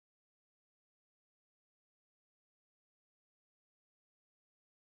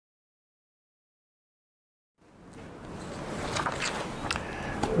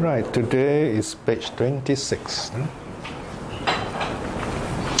Right, today is page 26.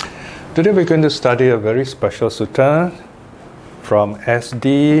 Today we're going to study a very special sutta from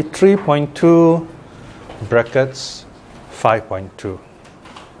SD 3.2 brackets 5.2.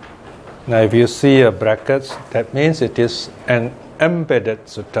 Now if you see a brackets, that means it is an embedded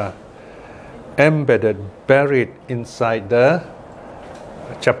sutta, embedded, buried inside the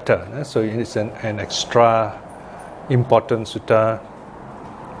chapter. So it's an extra important sutta.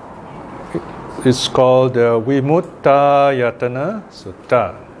 It's called the Vimuttayatana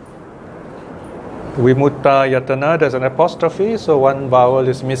Sutta. Vimuttayatana, there's an apostrophe, so one vowel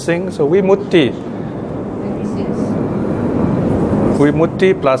is missing. So Vimutti.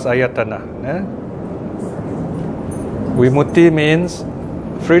 Vimutti plus ayatana. Vimutti means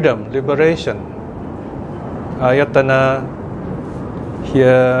freedom, liberation. Ayatana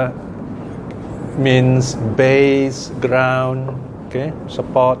here means base, ground, okay,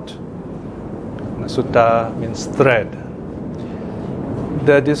 support. Sutta means thread.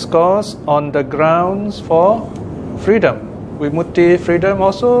 The discourse on the grounds for freedom. Vimutti, freedom,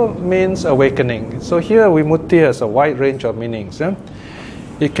 also means awakening. So here Vimutti has a wide range of meanings.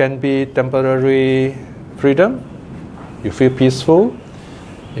 It can be temporary freedom, you feel peaceful.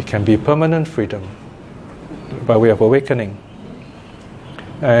 It can be permanent freedom by way of awakening.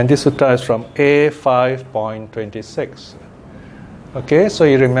 And this sutta is from A5.26. Okay, so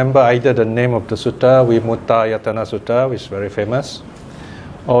you remember either the name of the sutta, Vimuttayatana Sutta, which is very famous,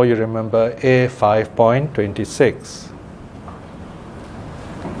 or you remember A5.26.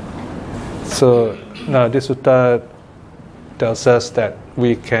 So now this sutta tells us that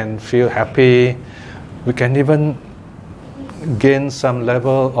we can feel happy, we can even gain some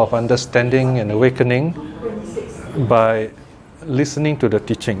level of understanding and awakening by listening to the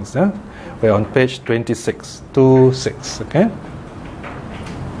teachings. We're on page 26, 2-6, okay?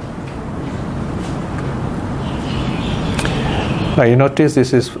 Now you notice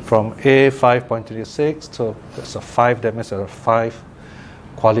this is from A5.26, so there's a 5, that means there are 5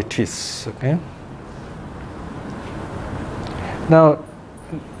 qualities, okay? Now,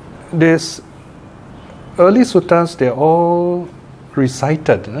 these early suttas, they're all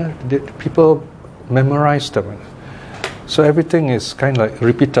recited, people memorize them. So everything is kind of like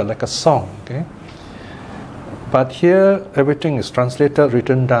repeated, like a song, okay? But here, everything is translated,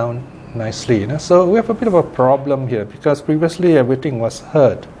 written down nicely. So we have a bit of a problem here because previously everything was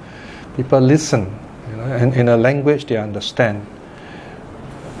heard. People listen, and in a language they understand.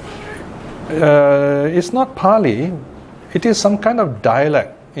 It's not Pali, it is some kind of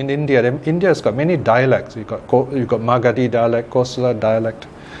dialect in India. India has got many dialects. You've got Magadhi dialect, Kosala dialect,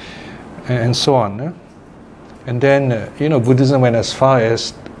 and so on. And then, Buddhism went as far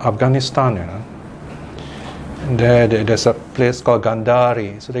as Afghanistan, There's a place called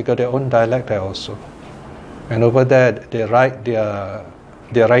Gandhari, so they got their own dialect there also. And over there, they write their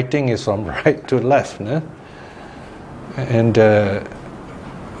writing is from right to left, And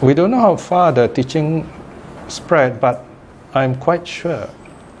we don't know how far the teaching spread, but I'm quite sure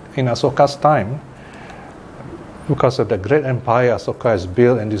in Asoka's time, because of the great empire Asoka has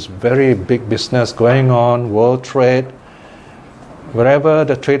built and this very big business going on, world trade. Wherever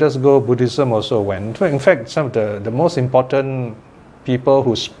the traders go, Buddhism also went. In fact, some of the most important people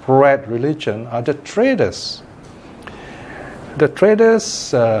who spread religion are the traders. The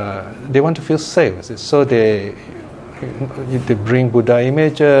traders, they want to feel safe, so they bring Buddha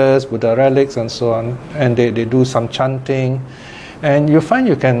images, Buddha relics, and so on, and they do some chanting. And you find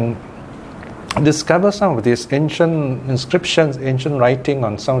you can discover some of these ancient inscriptions, ancient writing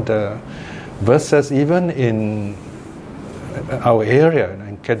on some of the verses, even in our area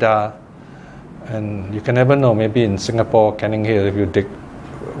in Kedah, and you can never know, maybe in Singapore, Canning Hill, if you dig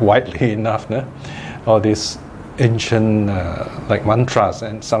widely enough, all these ancient like mantras,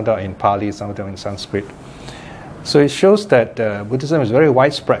 and some of them in Pali, some of them in Sanskrit. So it shows that Buddhism is very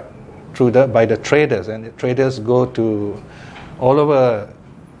widespread by the traders, and the traders go to all over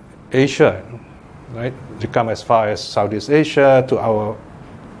Asia, right? They come as far as Southeast Asia, to our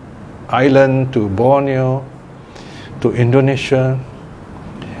island, to Borneo, to Indonesia.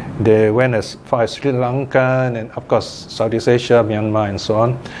 They went as far as Sri Lanka, and of course Southeast Asia, Myanmar, and so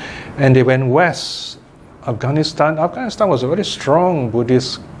on. And they went west, Afghanistan. Afghanistan was a very strong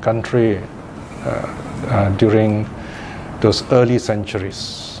Buddhist country during those early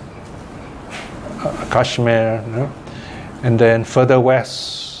centuries. Kashmir, and then further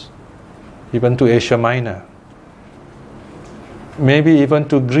west, even to Asia Minor. Maybe even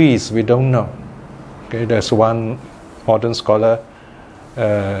to Greece, we don't know. Okay, there's one modern scholar,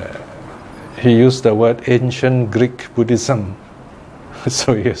 he used the word ancient Greek Buddhism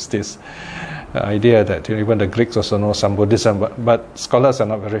So here's this idea that even the Greeks also know some Buddhism, but scholars are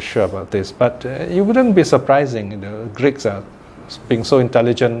not very sure about this. But it wouldn't be surprising. The Greeks are being so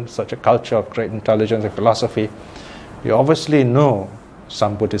intelligent, such a culture of great intelligence and philosophy. You obviously know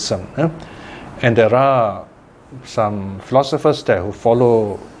some Buddhism. And there are some philosophers there who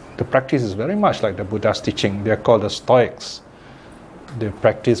follow the practices very much like the Buddha's teaching. They are called the Stoics. They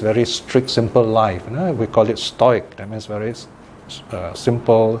practice very strict, simple life. We call it Stoic. That means very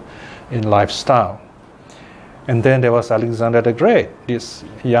simple in lifestyle. And then there was Alexander the Great, this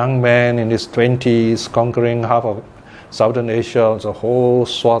young man in his 20s conquering half of Southern Asia, the whole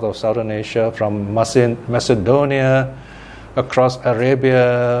swath of Southern Asia, from Macedonia, across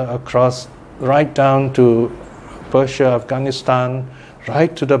Arabia, across right down to Persia, Afghanistan,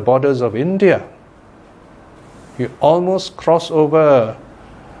 right to the borders of India. He almost crossed over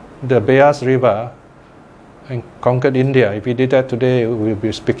the Beas River and conquered India. If he did that today, we would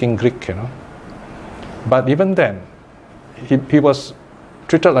be speaking Greek, But even then, he was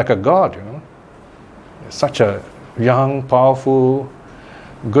treated like a god, Such a young, powerful,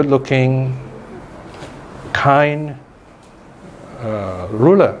 good-looking, kind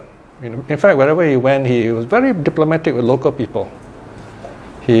ruler. In fact, wherever he went, he was very diplomatic with local people.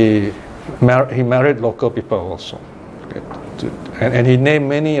 He married local people also. And he named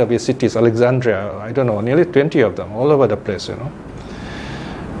many of his cities, Alexandria, I don't know, nearly 20 of them, all over the place,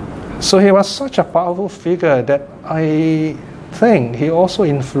 So he was such a powerful figure that I think he also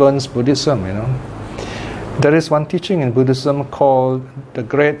influenced Buddhism, There is one teaching in Buddhism called the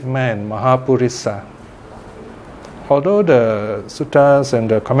great man, Mahapurisa. Although the suttas and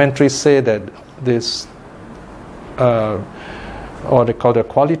the commentaries say that this, or they call the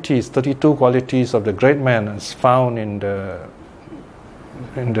qualities, 32 qualities of the great man is found in the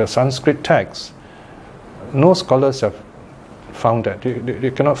Sanskrit text, no scholars have found that.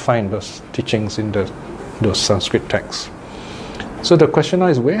 They cannot find those teachings in those Sanskrit texts. So the question now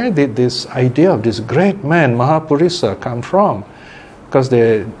is, where did this idea of this great man, Mahapurisa, come from? Because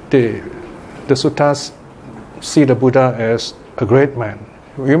the suttas see the Buddha as a great man.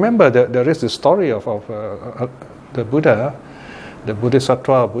 Remember that there is the story of the Buddha, the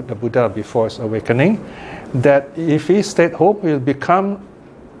Bodhisattva, the Buddha before his awakening, that if he stayed home, he will become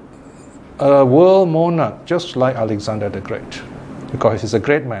a world monarch, just like Alexander the Great, because he's a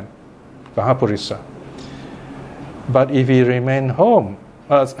great man, Mahapurisa. But if he remained home,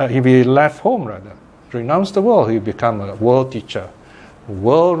 if he left home rather, renounced the world, he would become a world teacher,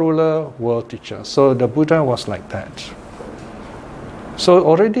 world ruler, world teacher. So the Buddha was like that. So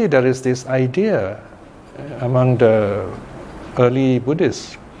already there is this idea among the early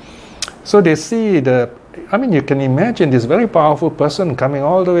Buddhists. So they see you can imagine this very powerful person coming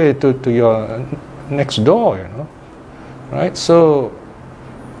all the way to your next door, right? So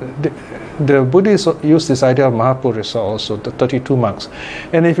the Buddhists use this idea of Mahapurisa also, the 32 marks.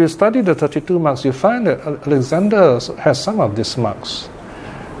 And if you study the 32 marks, you find that Alexander has some of these marks.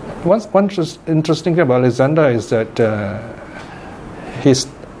 One interesting thing about Alexander is that his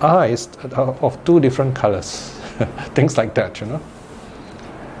eyes are of two different colors, things like that,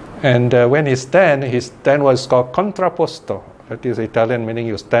 And when he stand, his stand was called contrapposto. That is Italian, meaning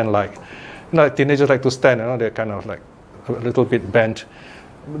you stand like teenagers like to stand, they're kind of like a little bit bent.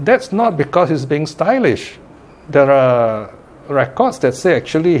 That's not because he's being stylish. There are records that say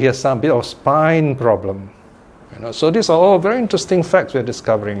actually he has some bit of spine problem. So these are all very interesting facts we're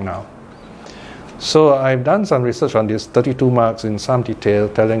discovering now. So I've done some research on these 32 marks in some detail,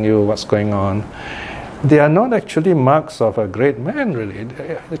 telling you what's going on. They are not actually marks of a great man, really.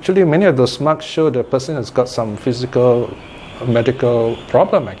 Actually, many of those marks show the person has got some physical, medical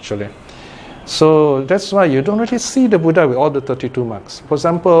problem, actually. So that's why you don't really see the Buddha with all the 32 marks. For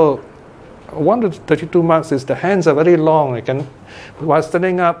example, one of the 32 marks is the hands are very long. While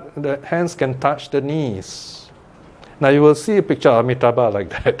standing up, the hands can touch the knees. Now you will see a picture of Amitabha like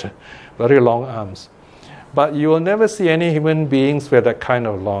that, very long arms. But you will never see any human beings with that kind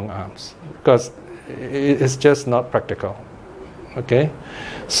of long arms, because it's just not practical. Okay?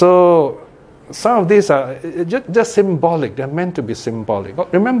 So some of these are just symbolic. They're meant to be symbolic.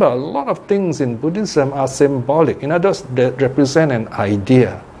 Remember, a lot of things in Buddhism are symbolic. In other words, they represent an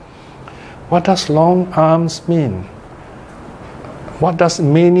idea. What does long arms mean? What does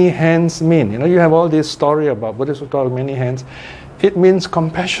many hands mean? You have all this story about Buddhists who talk many hands. It means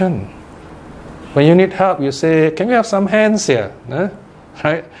compassion. When you need help, you say, can we have some hands here?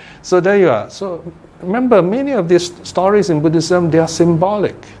 Right? So there you are. So remember, many of these stories in Buddhism, they are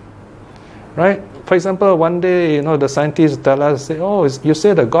symbolic. Right? For example, one day, the scientists tell us, say, oh, you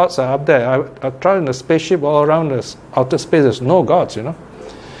say the gods are up there. I've traveled in a spaceship all around the outer space. There's no gods,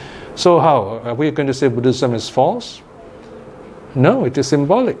 So how? Are we going to say Buddhism is false? No, it is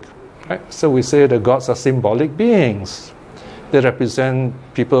symbolic. Right? So we say the gods are symbolic beings. They represent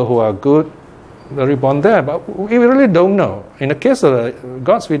people who are good, they're reborn there. But we really don't know. In the case of the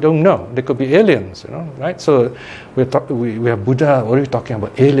gods, we don't know. They could be aliens, right? So we have Buddha already talking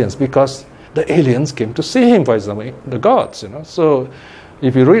about aliens because the aliens came to see him, for example, the gods, So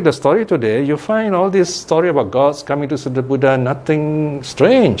if you read the story today, you find all this story about gods coming to see the Buddha, nothing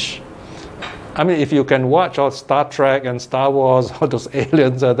strange. I mean, if you can watch all Star Trek and Star Wars, all those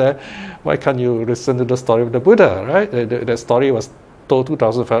aliens are there, why can't you listen to the story of the Buddha, right? The story was told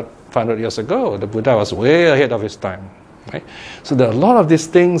 2,500 years ago. The Buddha was way ahead of his time, right? So there are a lot of these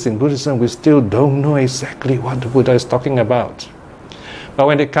things in Buddhism we still don't know exactly what the Buddha is talking about. But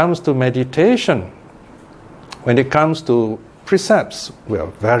when it comes to meditation, when it comes to precepts, we are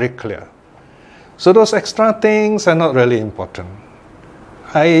very clear. So those extra things are not really important.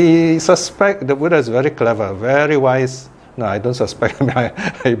 I suspect the Buddha is very clever, very wise. No, I don't suspect.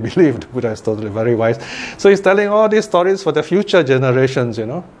 I believe the Buddha is totally very wise. So he's telling all these stories for the future generations,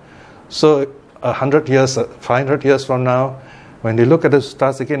 So 100 years, 500 years from now, when they look at the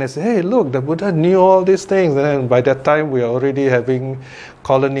suttas again, they say, hey, look, the Buddha knew all these things. And then by that time, we are already having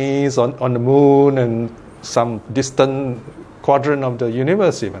colonies on the moon and some distant quadrant of the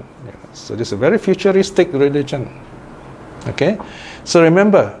universe even. So this is a very futuristic religion. Okay? So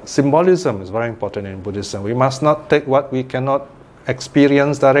remember, symbolism is very important in Buddhism. We must not take what we cannot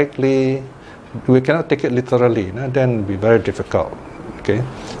experience directly. We cannot take it literally. Then it will be very difficult. Okay?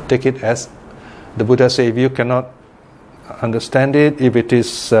 Take it as the Buddha said, if you cannot understand it, if it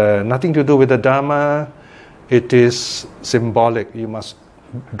is nothing to do with the Dharma, it is symbolic. You must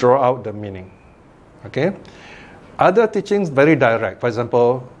draw out the meaning. Okay? Other teachings very direct. For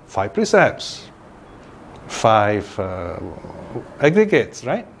example, 5 precepts, 5 aggregates,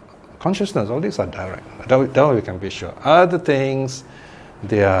 right? Consciousness, all these are direct. That we can be sure. Other things,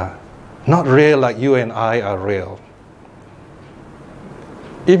 they are not real like you and I are real.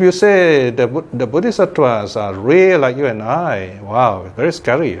 If you say the Bodhisattvas are real like you and I, wow, very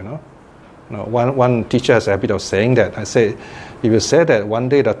scary, One teacher has a habit of saying that. I say, if you say that one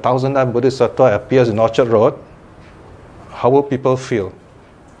day the 1,000th Bodhisattva appears in Orchard Road, how will people feel?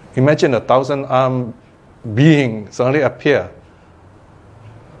 Imagine a 1,000-armed being suddenly appear.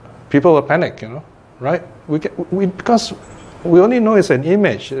 People will panic, right? Because we only know it's an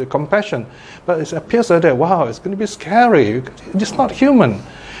image, compassion, but it appears like that. Wow, it's going to be scary. It's not human.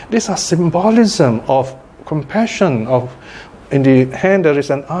 These are symbolism of compassion. Of in the hand there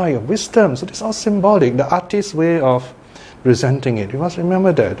is an eye of wisdom. So it's all symbolic. The artist's way of presenting it. You must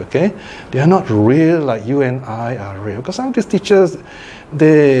remember that. Okay, they are not real like you and I are real. Because some of these teachers,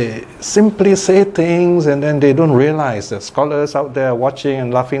 they simply say things and then they don't realize that scholars out there watching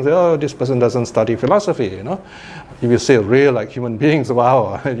and laughing, say, oh, this person doesn't study philosophy, If you say real like human beings,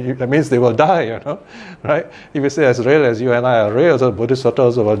 wow, that means they will die, right? If you say as real as you and I are real, so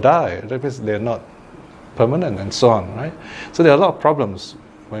bodhisattvas will die. That means they're not permanent and so on, right? So there are a lot of problems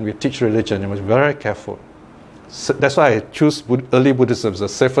when we teach religion. You must be very careful. So that's why I choose early Buddhism as the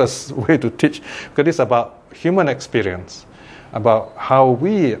safest way to teach, because it's about human experience, about how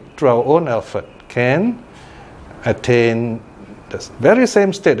we, through our own effort, can attain the very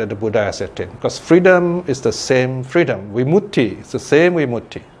same state that the Buddha has attained. Because freedom is the same freedom. Vimutti is the same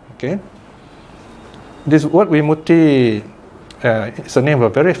vimutti. Okay? This word vimutti is the name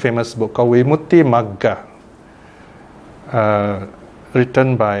of a very famous book called Vimutti Magga,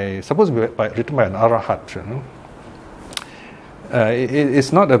 written by an Arahat.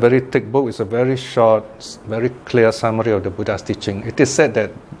 It's not a very thick book. It's a very short, very clear summary of the Buddha's teaching. It is said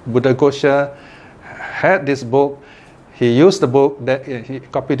that Buddhaghosa had this book. He used the book, that he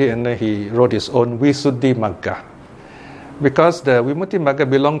copied it, and then he wrote his own Visuddhi Magga. Because the Vimutti Magga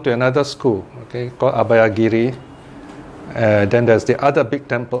belonged to another school, called Abhayagiri. Then there's the other big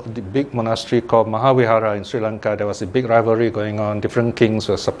temple, the big monastery called Mahavihara in Sri Lanka. There was a big rivalry going on. Different kings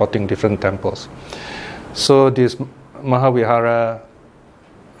were supporting different temples. So this Mahavihara,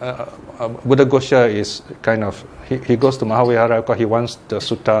 Buddhaghosa is kind of, he goes to Mahavihara because he wants the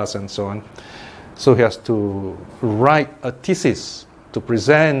suttas and so on. So he has to write a thesis to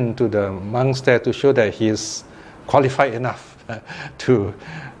present to the monks there to show that he is qualified enough to,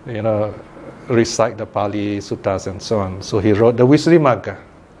 recite the Pali suttas and so on. So he wrote the Visuddhi Magga.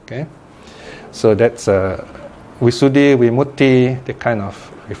 Okay, so that's Visuddhi, Vimutti. They kind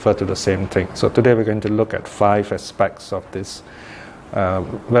of refer to the same thing. So today we're going to look at 5 aspects of this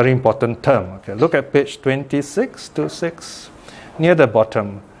Very important term. Okay, look at page 26 to 6, near the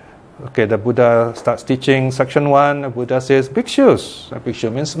bottom. Okay, the Buddha starts teaching section 1. The Buddha says bhikshus.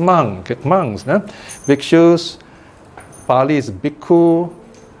 Bhikshu means monks. No? Bhikshus, Pali is bhikkhu,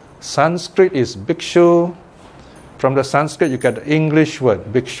 Sanskrit is bhikshu. From the Sanskrit you get the English word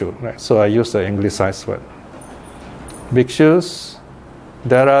bhikshu. Right? So I use the anglicized word. Bhikshus,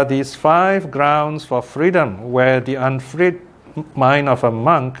 there are these 5 grounds for freedom where the unfreed mind of a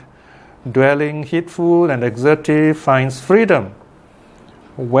monk, dwelling heedful and exertive, finds freedom.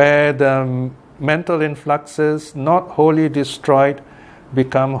 Where the mental influxes, not wholly destroyed,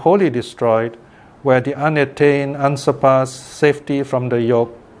 become wholly destroyed, where the unattained, unsurpassed safety from the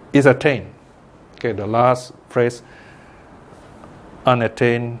yoke is attained. Okay, the last phrase,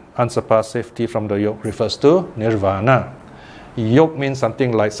 unattained, unsurpassed safety from the yoke, refers to nirvana. Yoke means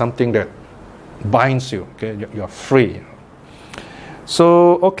something like something that binds you. Okay, you're free.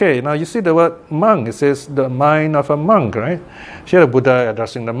 So, okay, now you see the word monk. It says the mind of a monk, right? Here the Buddha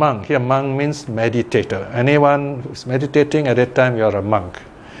addressing the monk. Here monk means meditator. Anyone who's meditating at that time, you're a monk.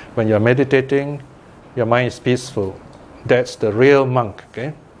 When you're meditating, your mind is peaceful. That's the real monk,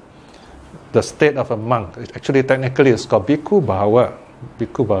 okay? The state of a monk. Actually, technically, it's called bhikkhu bhava.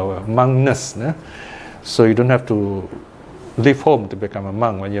 Bhikkhu bhava, monkness. Ne? So you don't have to leave home to become a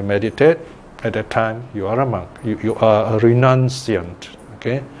monk. When you meditate, at that time, you are a monk. You are a renunciant.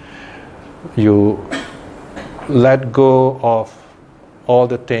 Okay, you let go of all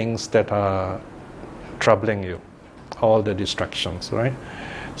the things that are troubling you, all the distractions. Right.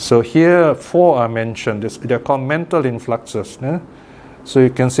 So here 4 are mentioned. They're called mental influxes. So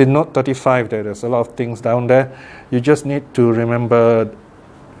you can see note 35 there. There's a lot of things down there. You just need to remember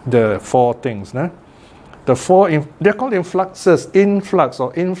the 4 things. The 4 they're called influxes, influx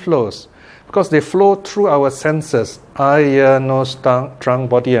or inflows, because they flow through our senses, eye, ear, nose, tongue, trunk,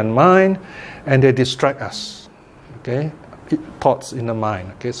 body, and mind, and they distract us. Okay, thoughts in the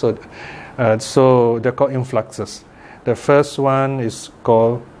mind. Okay, so they're called influxes. The first one is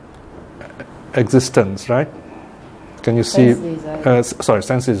called existence, right? Can you see?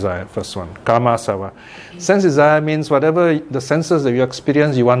 Sense desire. First one, kama sava. Sense desire means whatever the senses that you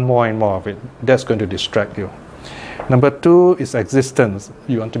experience, you want more and more of it. That's going to distract you. Number 2 is existence.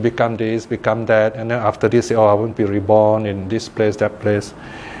 You want to become this, become that, and then after this, say, oh, I want to be reborn in this place, that place.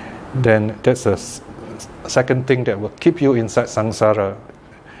 Then that's a second thing that will keep you inside samsara.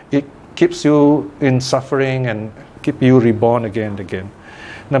 It keeps you in suffering and keep you reborn again and again.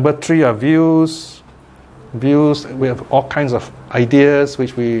 Number 3 are views. Views, we have all kinds of ideas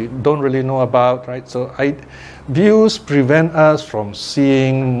which we don't really know about, right? So views prevent us from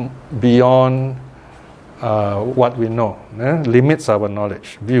seeing beyond what we know, limits our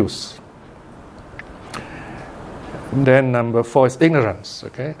knowledge, views. Then number 4 is ignorance,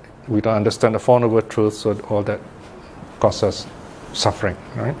 okay? We don't understand the Four Noble Truths, so all that causes suffering,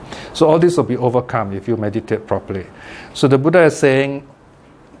 right? So all this will be overcome if you meditate properly. So the Buddha is saying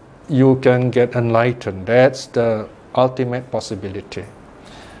you can get enlightened. That's the ultimate possibility.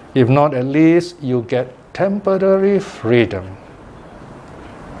 If not, at least you get temporary freedom.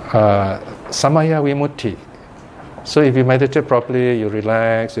 Samaya vimutti. So if you meditate properly, you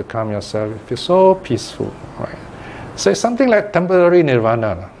relax, you calm yourself, you feel so peaceful. Right? So it's something like temporary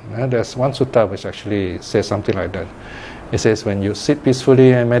nirvana. There's one sutta which actually says something like that. It says when you sit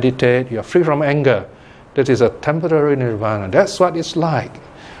peacefully and meditate, you are free from anger. That is a temporary nirvana. That's what it's like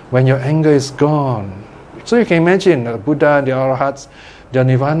when your anger is gone. So you can imagine the Buddha and the Arahats, their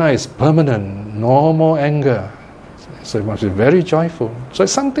nirvana is permanent, no more anger. So it must be very joyful. So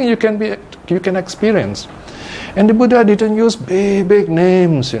it's something you can experience. And the Buddha didn't use big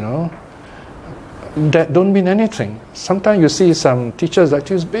names, that don't mean anything. Sometimes you see some teachers that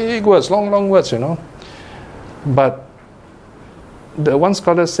use big words, long words, But the one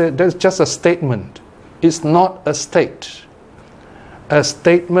scholar said that's just a statement. It's not a state. A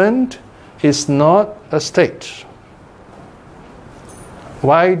statement is not a state.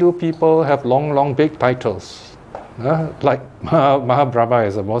 Why do people have long, big titles? Like Mahaprabha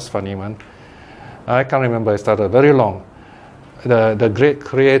is the most funny one. I can't remember, it started very long. The great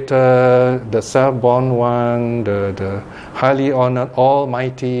creator, the self-born one, the highly honored,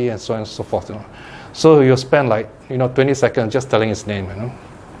 almighty, and so on and so forth. So you spend 20 seconds just telling his name.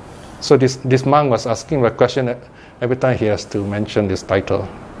 So this monk was asking a question every time he has to mention this title.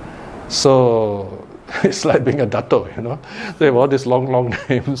 So it's like being a dato, They have all these long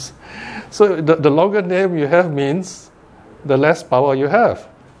names. So the longer name you have means the less power you have.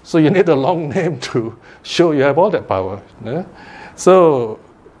 So you need a long name to show you have all that power. So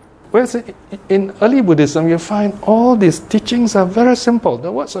Whereas in early Buddhism, you find all these teachings are very simple.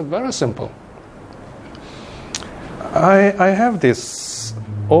 The words are very simple. I have this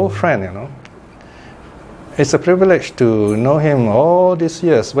old friend, you know. It's a privilege to know him all these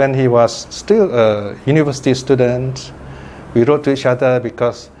years when he was still a university student. We wrote to each other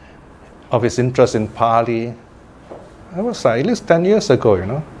because of his interest in Pali. That was at least 10 years ago, you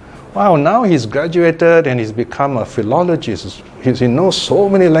know. Wow, now he's graduated and he's become a philologist. He knows so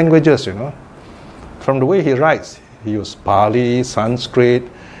many languages, you know. From the way he writes, he uses Pali, Sanskrit,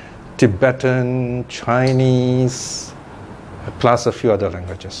 Tibetan, Chinese, plus a few other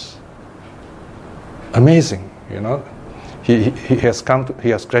languages. Amazing, you know. He has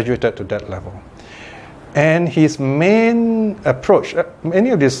graduated to that level. And his main approach, many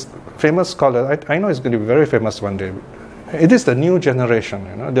of these famous scholars, I know he's going to be very famous one day. It is the new generation,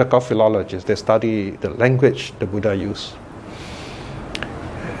 you know. They're called philologists. They study the language the Buddha used.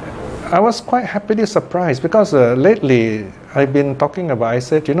 I was quite happily surprised because lately I've been talking about, I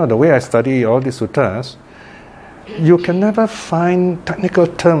said, you know, the way I study all these suttas, you can never find technical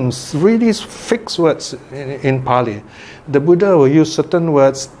terms, really fixed words in Pali. The Buddha will use certain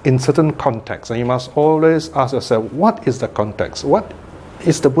words in certain contexts, and you must always ask yourself, what is the context? What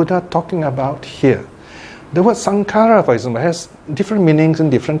is the Buddha talking about here? The word sankhara, for example, has different meanings in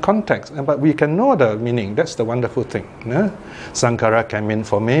different contexts, but we can know the meaning. That's the wonderful thing. Sankhara can mean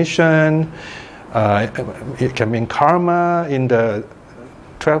formation, it can mean karma in the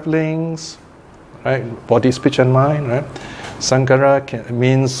 12 links, right? Body, speech, and mind. Right? Sankhara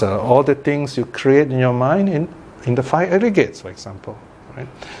means all the things you create in your mind in the 5 aggregates, for example. Right?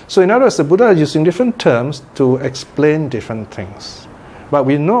 So in other words, the Buddha is using different terms to explain different things. But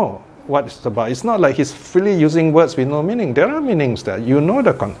we know what it's about. It's not like he's freely using words with no meaning. There are meanings there. You know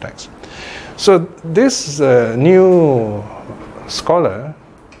the context. So this new scholar,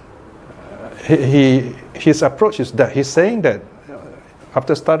 his approach is that he's saying that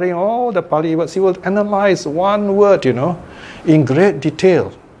after studying all the Pali words, he will analyze one word, you know, in great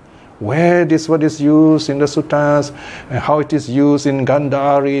detail. Where this word is used in the suttas, and how it is used in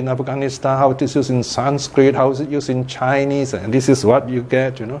Gandhari in Afghanistan, how it is used in Sanskrit, how is it used in Chinese, and this is what you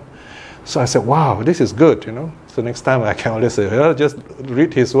get, you know. So I said, wow, this is good, you know. So next time I can always say, well, just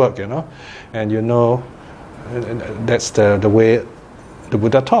read his work, you know. And you know, that's the way the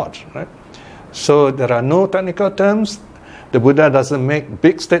Buddha taught, right? So there are no technical terms. The Buddha doesn't make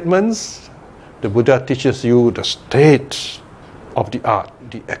big statements. The Buddha teaches you the state of the art,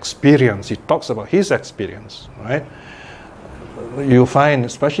 the experience. He talks about his experience, right? You find,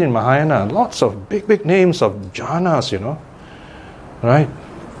 especially in Mahayana, lots of big names of jhanas, you know, right?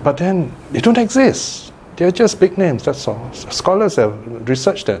 But then they don't exist. They're just big names, that's all. Scholars have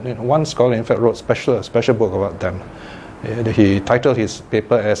researched that. You know, one scholar, in fact, wrote a special book about them. He titled his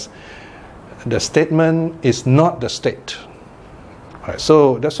paper as "The Statement is Not the State." Right,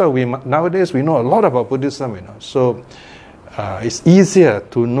 so that's why nowadays we know a lot about Buddhism, you know. So it's easier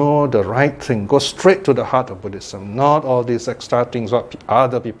to know the right thing, go straight to the heart of Buddhism, not all these extra things what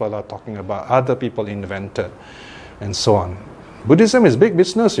other people are talking about, other people invented, and so on. Buddhism is big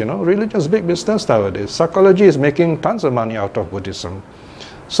business, you know, religion is big business nowadays. Psychology is making tons of money out of Buddhism.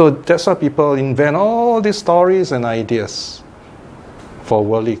 So that's why people invent all these stories and ideas for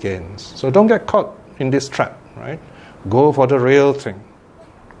worldly gains. So don't get caught in this trap, right? Go for the real thing.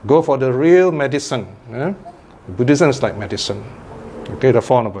 Go for the real medicine. Yeah? Buddhism is like medicine. Okay, the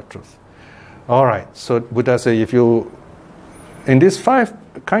Four Noble Truths. All right, so Buddha says if you, in these 5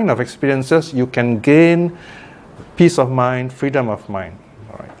 kind of experiences, you can gain peace of mind, freedom of mind.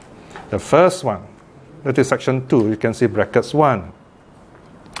 All right. The first one, that is section 2, you can see brackets 1.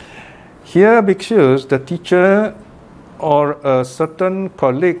 Here, bhikshus, the teacher or a certain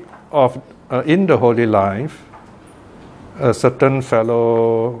colleague of in the holy life, a certain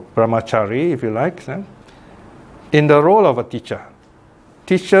fellow brahmachari, if you like, in the role of a teacher,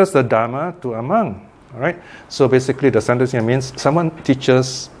 teaches the Dharma to a monk. All right? So basically, the sentence here means someone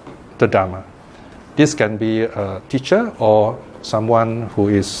teaches the Dharma. This can be a teacher or someone who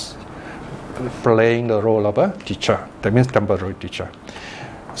is playing the role of a teacher. That means temporary teacher.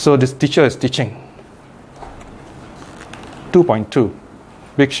 So this teacher is teaching. 2.2.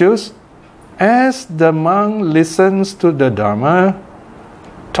 Bhikshus, as the monk listens to the Dharma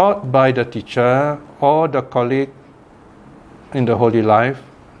taught by the teacher or the colleague in the holy life,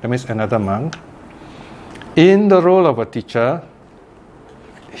 that means another monk, in the role of a teacher,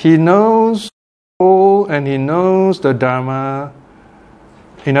 he knows and he knows the Dharma.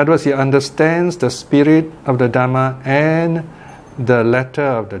 In other words, he understands the spirit of the Dharma and the letter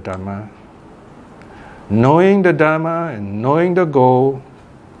of the Dharma. Knowing the Dharma and knowing the goal,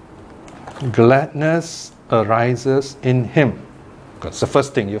 gladness arises in him. That's the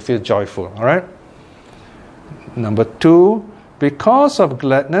first thing, you feel joyful, all right? Number 2, because of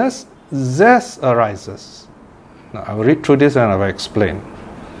gladness, zest arises. Now, I will read through this and I will explain.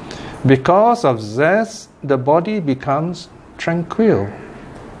 Because of zest, the body becomes tranquil.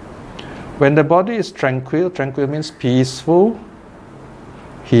 When the body is tranquil, tranquil means peaceful,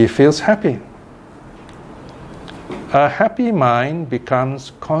 he feels happy. A happy mind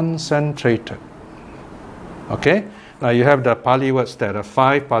becomes concentrated. Okay? Now you have the Pali words there, the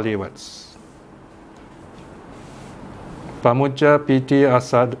 5 Pali words. Pamuja, Piti,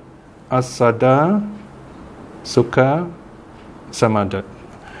 Asada, Sukha, Samadhi.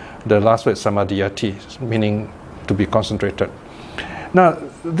 The last word is Samadhiyati, meaning to be concentrated. Now,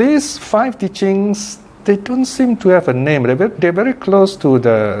 these 5 teachings, they don't seem to have a name. They're very close to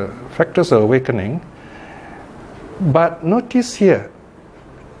the factors of awakening. But notice here,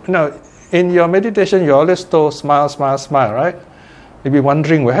 now, in your meditation, you're always told smile, smile, smile, right? You'll be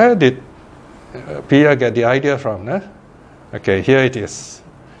wondering, where did Piya get the idea from? Eh? Okay, here it is.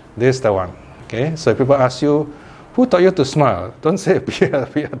 This is the one. Okay, so if people ask you, who taught you to smile? Don't say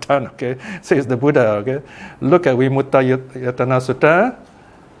Piya Tan, okay? Say it's the Buddha, okay? Look at Vimutta Yatana Sutta,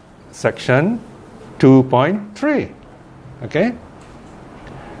 section 2.3, okay?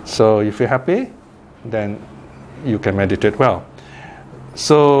 So if you're happy, then you can meditate well.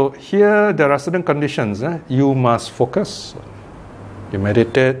 So here there are certain conditions. You must focus. You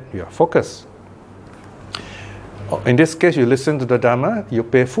meditate, you are focused. In this case, you listen to the Dhamma, you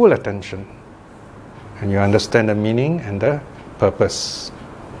pay full attention. And you understand the meaning and the purpose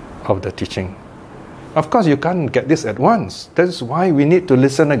of the teaching. Of course, you can't get this at once. That is why we need to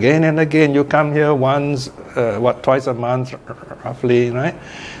listen again and again. You come here once, twice a month, roughly, right?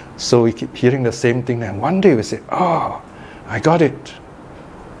 So we keep hearing the same thing, and one day we say, oh, I got it.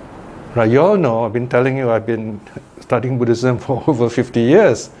 Right, you all know, I've been telling you, I've been studying Buddhism for over 50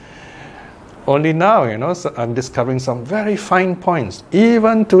 years. Only now, so I'm discovering some very fine points.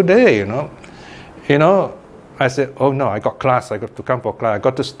 Even today, I said, oh no, I got class, I got to come for class. I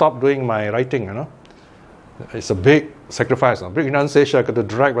got to stop doing my writing, It's a big sacrifice, a big renunciation. I got to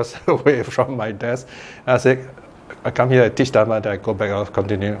drag myself away from my desk. I said, I come here, I teach Dhamma, then I go back, I'll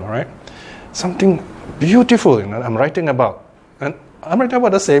continue, all right? Something beautiful, I'm writing about. And I'm writing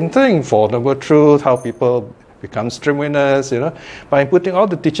about the same thing, Four Noble Truths, how people become stream winners, by putting all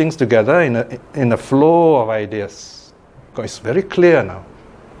the teachings together in a flow of ideas. Because it's very clear now.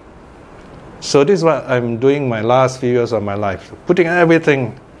 So this is what I'm doing my last few years of my life, putting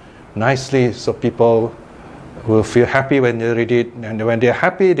everything nicely so people will feel happy when they read it, and when they're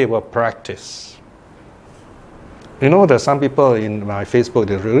happy, they will practice. There's some people in my Facebook,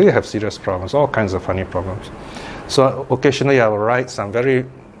 they really have serious problems, all kinds of funny problems. So occasionally I will write some very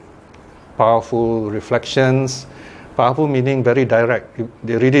powerful reflections. Powerful meaning very direct. If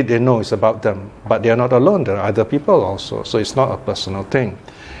they read it, they know it's about them. But they are not alone, there are other people also. So it's not a personal thing.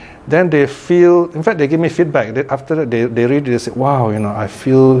 Then they feel, in fact, they give me feedback. After that, they read it, they say, wow, I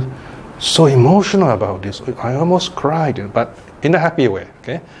feel so emotional about this. I almost cried, but in a happy way,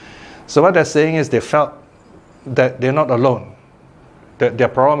 okay? So what they're saying is they felt that they're not alone. That their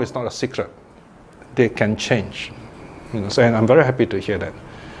problem is not a secret. They can change. So, and I'm very happy to hear that.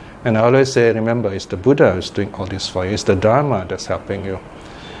 And I always say, remember, it's the Buddha who's doing all this for you. It's the Dharma that's helping you.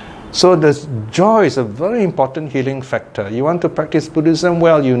 So this joy is a very important healing factor. You want to practice Buddhism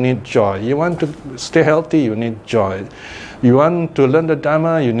well, you need joy. You want to stay healthy, you need joy. You want to learn the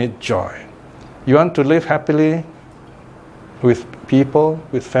Dhamma, you need joy. You want to live happily with people,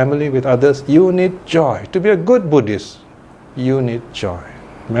 with family, with others, you need joy. To be a good Buddhist, you need joy.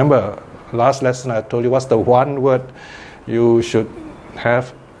 Remember, last lesson I told you, what's the one word you should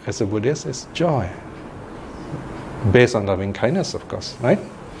have as a Buddhist? It's joy. Based on loving kindness, of course, right?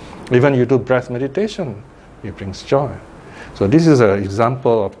 Even you do breath meditation, it brings joy. So this is an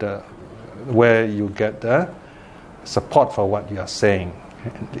example of where you get the support for what you are saying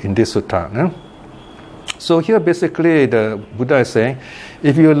in this sutta. So here basically the Buddha is saying,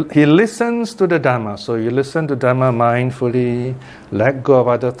 he listens to the Dhamma, so you listen to Dhamma mindfully, let go of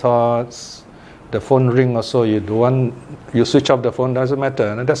other thoughts. The phone ring also, you switch off the phone, doesn't matter.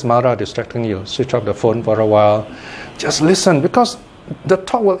 And that's Mara distracting you. Switch off the phone for a while. Just listen, because the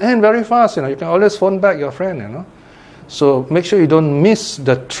talk will end very fast. You can always phone back your friend. So make sure you don't miss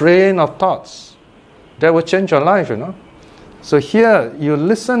the train of thoughts. That will change your life. So here you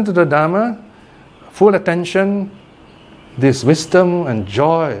listen to the Dhamma, full attention, this wisdom and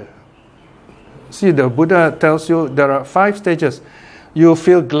joy. See, the Buddha tells you there are 5 stages. You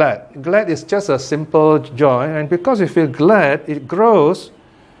feel glad. Glad is just a simple joy, and because you feel glad, it grows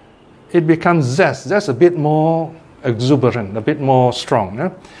it becomes zest. Zest a bit more exuberant, a bit more strong.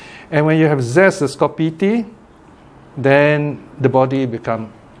 Yeah? And when you have zest, it's called piti, then the body becomes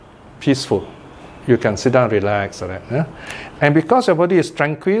peaceful. You can sit down, relax, like that. Yeah? And because your body is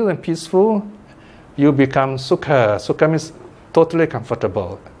tranquil and peaceful, you become sukha. Sukha means totally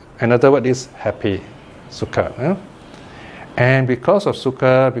comfortable. Another word is happy, sukha. Yeah? And because of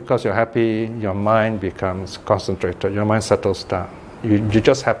sukha, because you're happy, your mind becomes concentrated. Your mind settles down. You're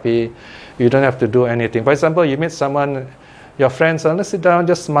just happy. You don't have to do anything. For example, you meet someone, your friends, let's sit down,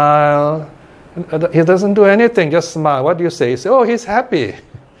 just smile. He doesn't do anything, just smile. What do you say? You say, oh, he's happy.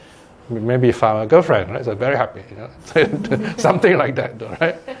 Maybe he found a girlfriend, right? So very happy. You know? Something like that, all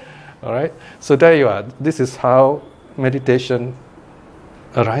right? All right? So there you are. This is how meditation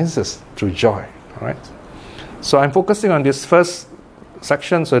arises through joy, all right? So I'm focusing on this first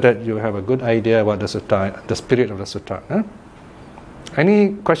section so that you have a good idea about the sutta, the spirit of the sutta. Huh?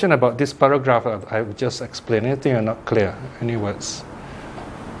 Any question about this paragraph I've just explained? Anything are not clear? Any words?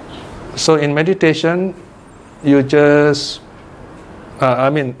 So in meditation, you just,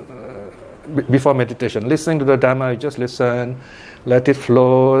 before meditation, listening to the Dhamma, you just listen, let it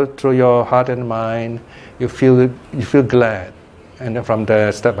flow through your heart and mind. You feel glad, and then from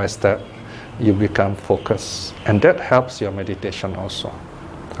there, step by step, you become focused, and that helps your meditation also.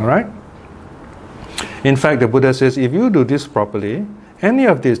 All right. In fact, the Buddha says, if you do this properly, any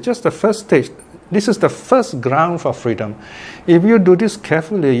of this, just the first stage, this is the first ground for freedom. If you do this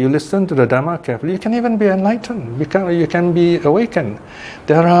carefully, you listen to the Dhamma carefully, you can even be enlightened, you can be awakened.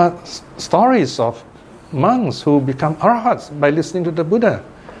 There are stories of monks who become arhats by listening to the Buddha.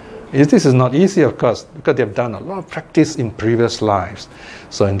 This is not easy, of course, because they've done a lot of practice in previous lives.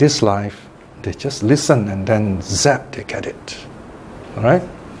 So in this life, they just listen and then zap, they get it. All right?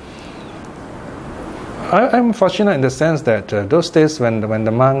 I'm fortunate in the sense that those days when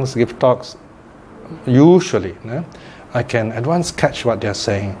the monks give talks, usually, I can at once catch what they're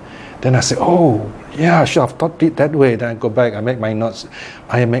saying. Then I say, oh, yeah, I should have thought it that way. Then I go back, I make my notes.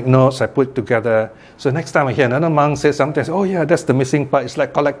 I put together. So next time I hear another monk say something, I say, oh yeah, that's the missing part. It's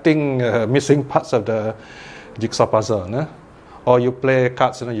like collecting missing parts of the jigsaw puzzle. Or you play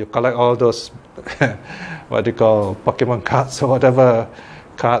cards, you collect all those, what they call Pokemon cards or whatever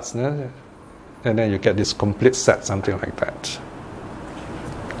cards. And then you get this complete set, something like that.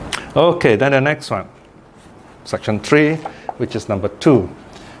 Okay, then the next one. Section 3, which is number 2.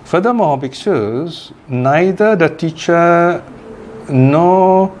 Furthermore, bhikshus, neither the teacher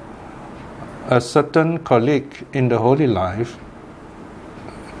nor a certain colleague in the holy life,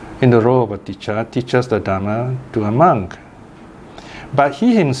 in the role of a teacher, teaches the Dhamma to a monk. But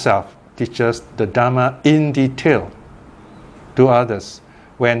he himself teaches the Dhamma in detail to others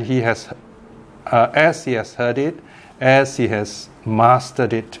when he has, as he has heard it, as he has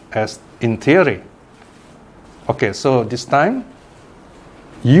mastered it as in theory. Okay, so this time,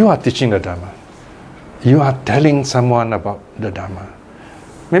 you are teaching the Dhamma. You are telling someone about the Dhamma.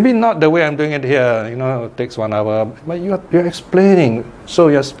 Maybe not the way I'm doing it here, it takes 1 hour, but you're explaining. So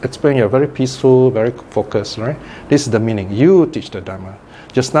you're explaining, you're very peaceful, very focused, right? This is the meaning. You teach the Dhamma.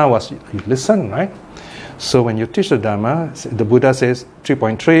 Just now was you listen, right? So when you teach the Dhamma, the Buddha says,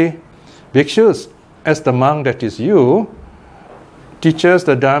 3.3, bhikshus, as the monk that is you, teaches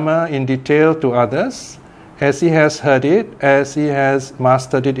the Dhamma in detail to others, as he has heard it, as he has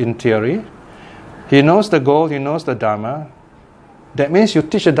mastered it in theory. He knows the goal, he knows the Dhamma. That means you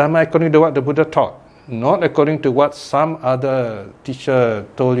teach the Dhamma according to what the Buddha taught, not according to what some other teacher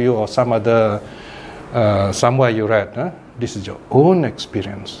told you or some other, somewhere you read. This is your own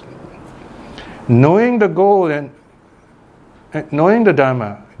experience. Knowing the goal and knowing the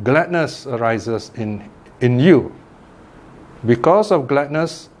Dhamma, gladness arises in you. Because of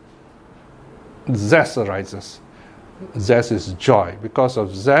gladness, zest arises. Zest is joy. Because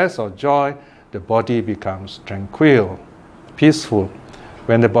of zest or joy, the body becomes tranquil, peaceful.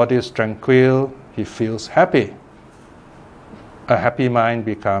 When the body is tranquil, he feels happy. A happy mind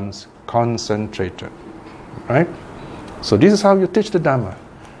becomes concentrated. Right? So this is how you teach the Dhamma.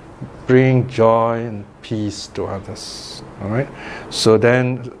 Bring joy and peace to others. All right? So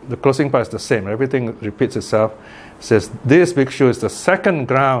then the closing part is the same. Everything repeats itself. It says, this bhikshu is the second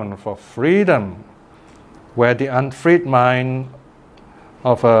ground for freedom, where the unfreed mind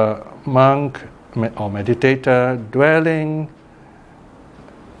of a monk or meditator dwelling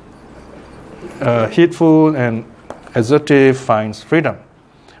heedful and exertive finds freedom,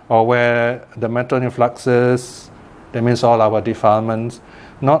 or where the mental influxes, that means all our defilements,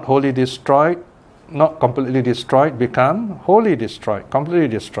 not wholly destroyed, not completely destroyed, become wholly destroyed, completely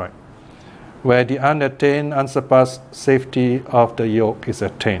destroyed. where the unattained, unsurpassed safety of the yoke is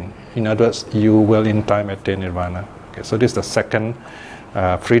attained. In other words, you will in time attain nirvana. Okay, so this is the second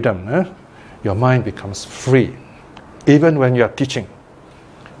freedom. Your mind becomes free. Even when you are teaching.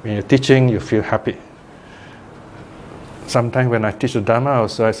 When you're teaching, you feel happy. Sometimes when I teach the Dhamma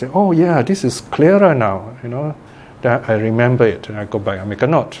also, I say, oh yeah, this is clearer now, that I remember it, and I go back and make a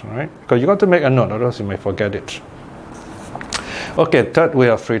note, right? Because you got to make a note, otherwise you may forget it. Okay, third way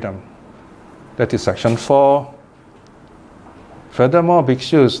of freedom. That is section 4. Furthermore,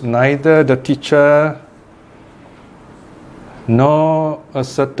 bhikshus, neither the teacher nor a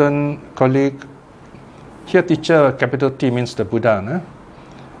certain colleague, here teacher, capital T means the Buddha,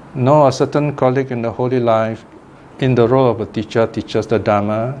 nor a certain colleague in the holy life, in the role of a teacher, teaches the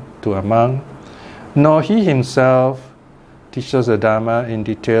Dhamma to a monk, nor he himself teaches the Dhamma in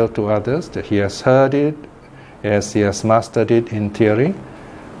detail to others, that he has heard it, as he has mastered it in theory.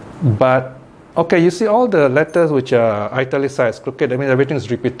 But, okay, you see all the letters which are italicized, crooked, that means everything is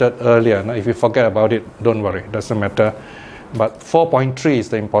repeated earlier. Now, if you forget about it, don't worry, doesn't matter. But 4.3 is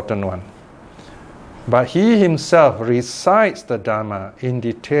the important one. But he himself recites the Dhamma in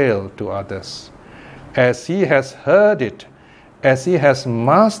detail to others, as he has heard it, as he has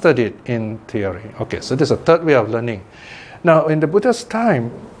mastered it in theory. Okay, so this is a third way of learning. Now, in the Buddha's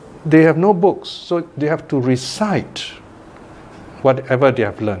time, they have no books, so they have to recite whatever they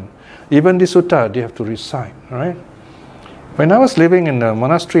have learned. Even the sutta, they have to recite, right? When I was living in a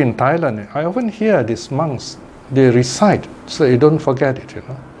monastery in Thailand, I often hear these monks, they recite, so you don't forget it,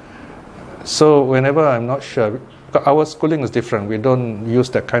 So whenever I'm not sure, our schooling is different. We don't use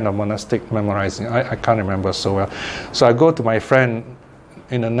that kind of monastic memorizing. I can't remember so well. So I go to my friend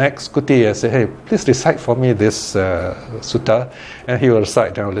in the next kuti and say, hey, please recite for me this sutta. And he will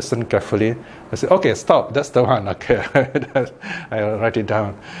recite, and I'll listen carefully. I say, okay, stop, that's the one. Okay, I'll write it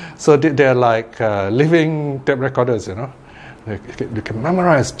down. So they're like living tape recorders, They can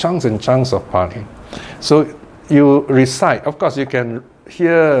memorize chunks and chunks of Pali. So you recite. Of course, you can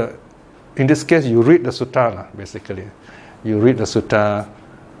hear. In this case, you read the sutta, basically. You read the sutta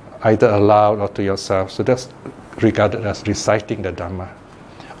either aloud or to yourself. So that's regarded as reciting the Dhamma.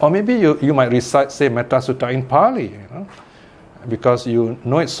 Or maybe you might recite, say, Metta Sutta in Pali, because you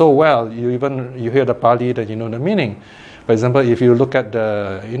know it so well. You hear the Pali, that you know the meaning. For example, if you look at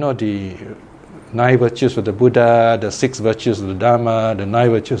the 9 virtues of the Buddha, the 6 virtues of the Dhamma, the 9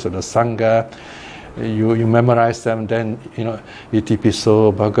 virtues of the Sangha, you memorize them, then iti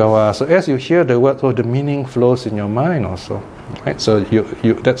piso bhagawa. So as you hear the word, the meaning flows in your mind also, right? So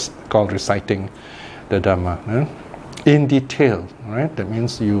you that's called reciting the Dhamma in detail, right? That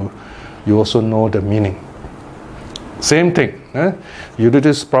means you also know the meaning. Same thing. You do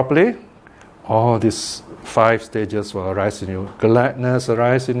this properly, all these 5 stages will arise in you. Gladness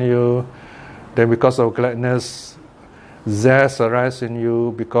arise in you. Then because of gladness, zest arise in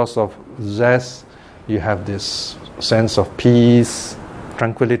you. Because of zest, you have this sense of peace,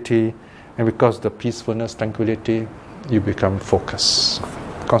 tranquility, and because of the peacefulness, tranquility, you become focused,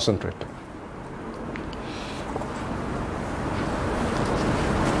 concentrated.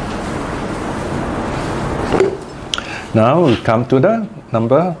 Now we come to the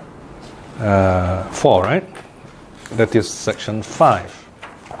number 4, right? That is section 5.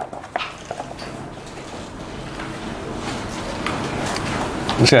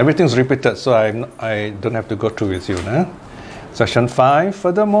 See, everything's repeated, so I don't have to go through with you. Section 5.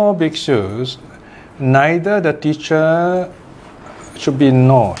 Furthermore, bhikshus, neither the teacher should be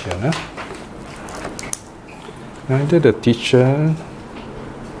nor here. Neither the teacher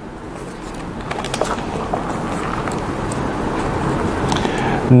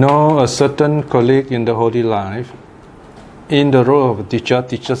nor a certain colleague in the holy life, in the role of a teacher,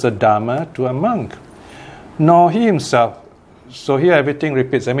 teaches a Dhamma to a monk, nor he himself. So here everything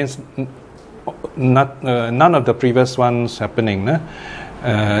repeats. That means none of the previous ones happening.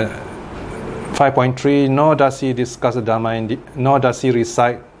 5.3, nor does he discuss the Dhamma, nor does he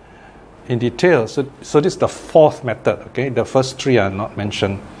recite in detail. So this is the 4th method. Okay, the first 3 are not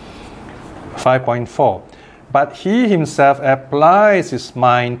mentioned. 5.4, but he himself applies his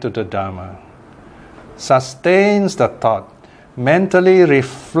mind to the Dhamma, sustains the thought, mentally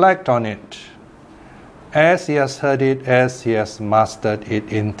reflect on it, as he has heard it, as he has mastered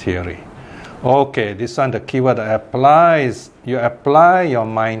it in theory. Okay, this one, the keyword applies. You apply your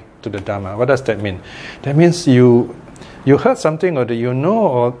mind to the Dhamma. What does that mean? That means you heard something, or you know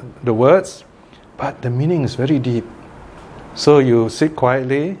all the words, but the meaning is very deep. So you sit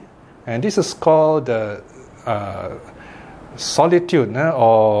quietly, and this is called the solitude,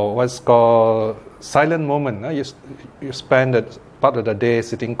 or what's called silent moment. You spend part of the day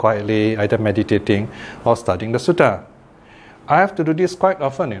sitting quietly, either meditating or studying the sutta. I have to do this quite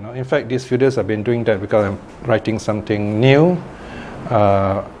often, In fact, these few days I've been doing that because I'm writing something new,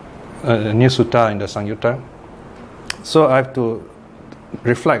 a new sutta in the Samyutta. So I have to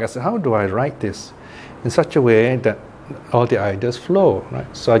reflect. I said, how do I write this in such a way that all the ideas flow, right?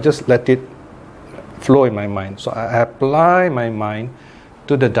 So I just let it flow in my mind. So I apply my mind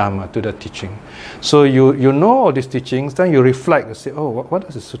to the Dhamma, to the teaching. So you know all these teachings, then you reflect. You say, oh, what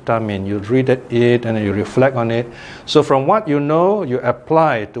does the sutta mean? You read it and then you reflect on it. So from what you know, you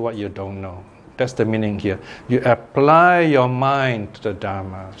apply to what you don't know. That's the meaning here. You apply your mind to the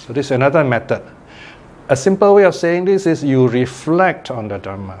Dhamma. So this is another method. A simple way of saying this is you reflect on the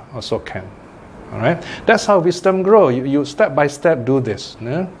Dhamma, also can. All right? That's how wisdom grows. You step by step do this.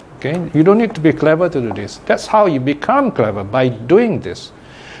 No? Okay? You don't need to be clever to do this. That's how you become clever, by doing this,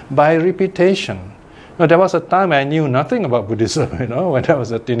 by repetition. There was a time I knew nothing about Buddhism, when I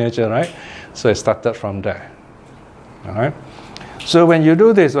was a teenager, right? So I started from there. All right? So when you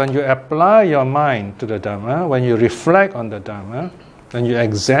do this, when you apply your mind to the Dhamma, when you reflect on the Dhamma, when you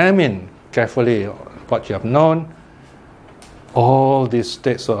examine carefully what you have known, all these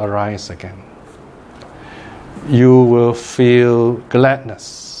states will arise again. You will feel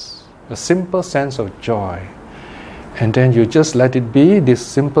gladness, a simple sense of joy. And then you just let it be. This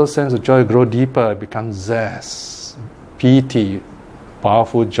simple sense of joy grow deeper, becomes zest, piti,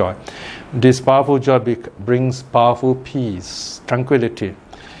 powerful joy. This powerful joy brings powerful peace, tranquility.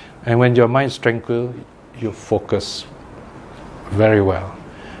 And when your mind is tranquil, you focus very well.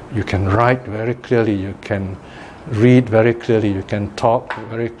 You can write very clearly, you can read very clearly, you can talk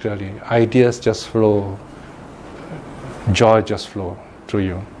very clearly. Ideas just flow, joy just flow through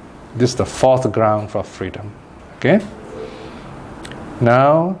you. This is the fourth ground for freedom. Okay?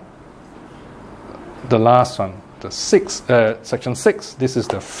 Now, the last one, the sixth, section 6. This is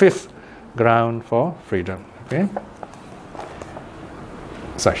the fifth ground for freedom. Okay?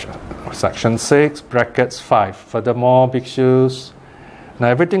 Section 6, brackets 5. Furthermore, bhikshus. Now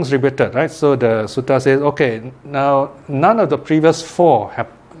everything's repeated, right? So the sutta says, okay, now none of the previous four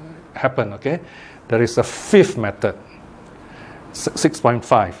happen. Okay? There is a fifth method,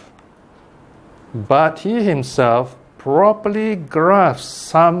 6.5. But he himself properly grasps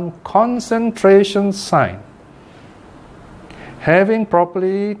some concentration sign. Having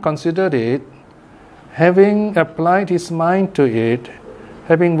properly considered it, having applied his mind to it,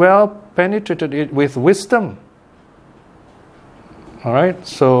 having well penetrated it with wisdom. All right?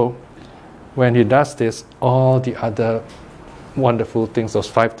 So when he does this, all the other wonderful things, those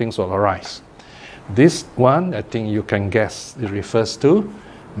 5 things will arise. This one, I think you can guess, it refers to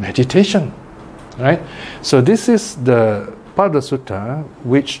meditation. Right? So this is the part of the sutta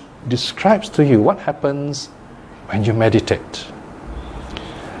which describes to you what happens when you meditate.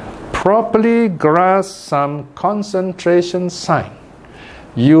 Properly grasp some concentration sign.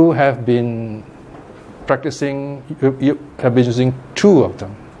 You have been practicing, you have been using 2 of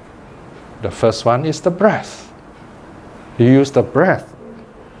them. The first one is the breath. You use the breath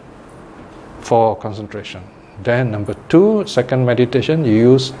for concentration. Then number 2, second meditation, you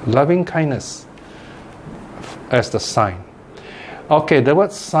use loving kindness as the sign. Okay, the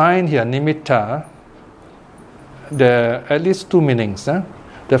word sign here, nimitta, there are at least 2 meanings.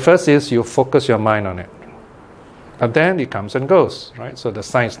 The first is you focus your mind on it. But then it comes and goes, right? So the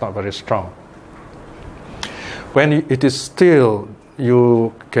sign is not very strong. When it is still,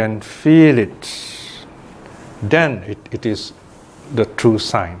 you can feel it. Then it is the true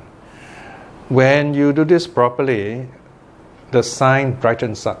sign. When you do this properly, the sign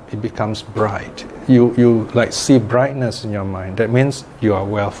brightens up. It becomes bright. You like see brightness in your mind. That means you are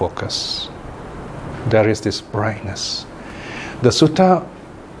well focused. There is this brightness. The sutta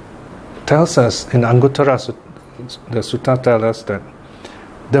tells us, in Anguttara Sutta, the sutta tells us that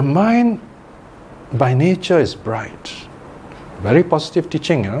the mind by nature is bright. Very positive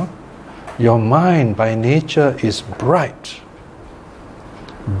teaching, Your mind by nature is bright.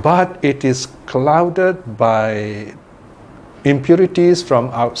 But it is clouded by impurities from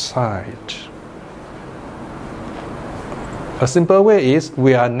outside. A simple way is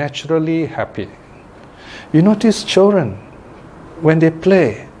we are naturally happy. You notice children, when they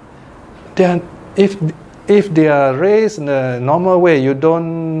play, if they are raised in a normal way, you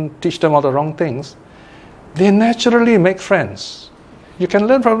don't teach them all the wrong things, they naturally make friends. You can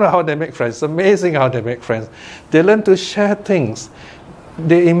learn from how they make friends. It's amazing how they make friends. They learn to share things.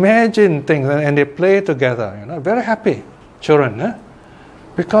 They imagine things and they play together. Very happy children,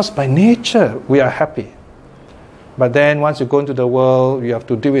 because by nature we are happy. But then once you go into the world, you have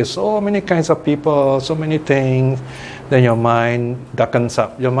to deal with so many kinds of people, so many things. Then your mind darkens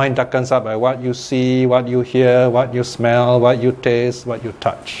up. Your mind darkens up by what you see, what you hear, what you smell, what you taste, what you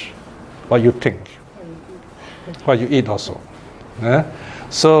touch, what you think, what you eat also.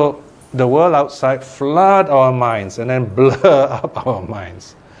 So the world outside flood our minds and then blur up our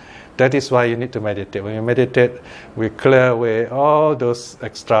minds. That is why you need to meditate. When you meditate, we clear away all those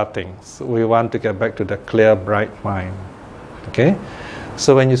extra things. We want to get back to the clear, bright mind. Okay?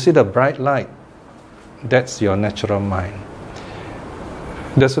 So when you see the bright light, that's your natural mind.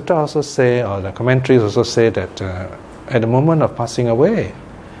 The sutta also say, or the commentaries also say that at the moment of passing away,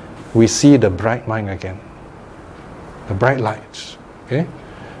 we see the bright mind again. The bright light. Okay?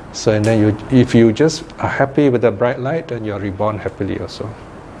 So and then if you just are happy with the bright light, then you're reborn happily also.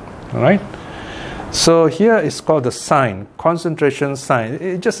 Alright? So here it's called the sign, concentration sign.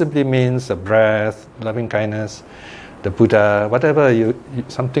 It just simply means the breath, loving kindness, the Buddha, whatever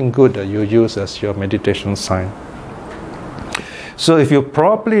something good that you use as your meditation sign. So if you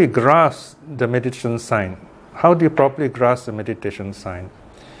properly grasp the meditation sign, how do you properly grasp the meditation sign?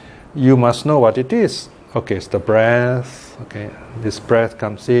 You must know what it is. Okay, it's the breath. Okay, this breath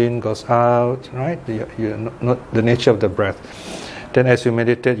comes in, goes out, right? You know the nature of the breath. Then as you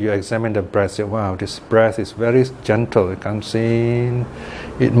meditate, you examine the breath. Say, wow, this breath is very gentle. It comes in,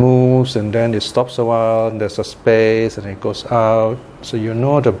 it moves, and then it stops a while, and there's a space, and it goes out. So you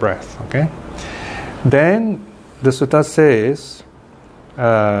know the breath, okay? Then the sutta says,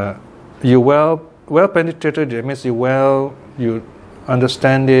 you well penetrated, it means you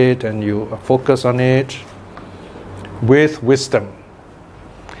understand it, and you focus on it with wisdom.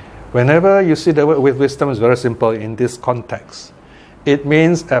 Whenever you see the word with wisdom, it's very simple in this context. It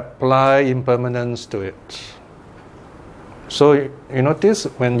means apply impermanence to it. So you notice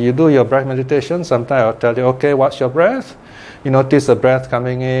when you do your breath meditation, sometimes I'll tell you, okay, watch your breath. You notice the breath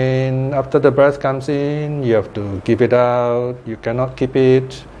coming in. After the breath comes in, you have to give it out. You cannot keep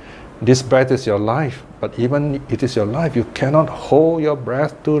it. This breath is your life, but even it is your life, you cannot hold your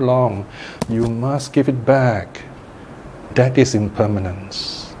breath too long. You must give it back. That is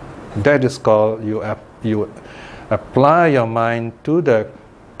impermanence. That is called you apply your mind to the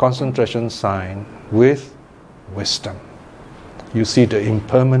concentration sign with wisdom. You see the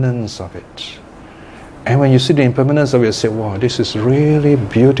impermanence of it. And when you see the impermanence of it, you say, wow, this is really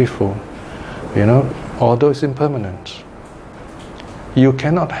beautiful. You know, although it's impermanent. You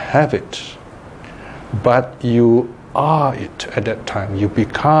cannot have it, but you are it at that time. You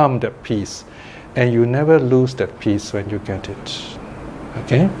become that peace. And you never lose that peace when you get it.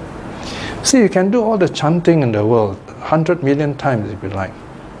 Okay? See, you can do all the chanting in the world 100 million times if you like.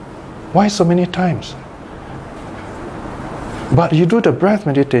 Why so many times? But you do the breath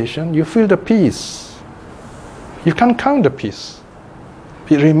meditation, you feel the peace. You can't count the peace.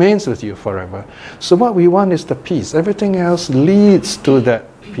 It remains with you forever. So what we want is the peace. Everything else leads to that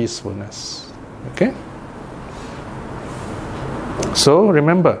peacefulness. Okay? So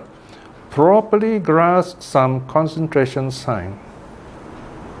remember, properly grasp some concentration sign.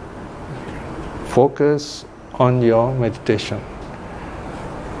 Focus on your meditation.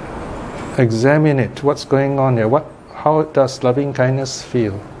 Examine it. What's going on here? How does loving kindness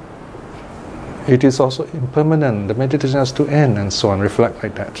feel? It is also impermanent. The meditation has to end, and so on. Reflect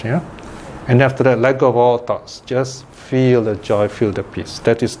like that. Yeah. And after that, let go of all thoughts. Just feel the joy, feel the peace.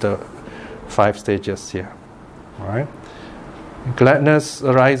 That is the 5 stages here. All right. Gladness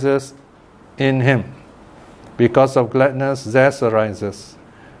arises in him. Because of gladness, zest arises.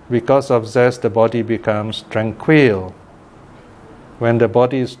 Because of zest, the body becomes tranquil. When the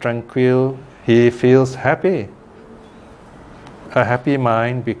body is tranquil, he feels happy. A happy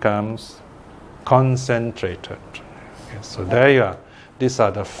mind becomes concentrated. Okay, so there you are. These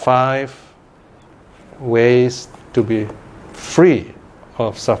are the 5 ways to be free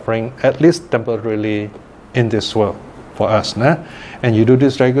of suffering, at least temporarily, in this world for us. And you do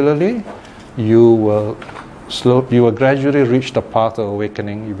this regularly, you will gradually reach the path of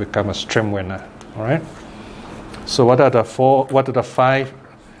awakening. You become a stream winner. All right. So what are the 5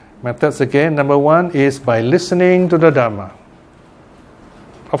 methods again? Number 1 is by listening to the Dhamma.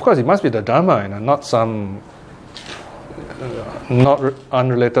 Of course, it must be the Dhamma, not some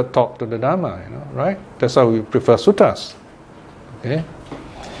unrelated talk to the Dhamma, right? That's why we prefer suttas. Okay.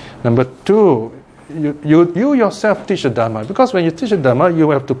 Number 2, you yourself teach the Dhamma, because when you teach the Dhamma, you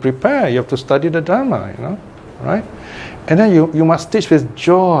have to prepare. You have to study the Dhamma, right? And then you must teach with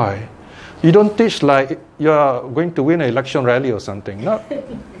joy. You don't teach like you are going to win an election rally or something. No,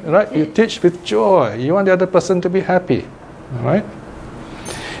 right? You teach with joy. You want the other person to be happy, right?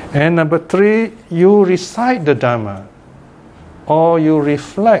 And number 3, you recite the Dhamma, or you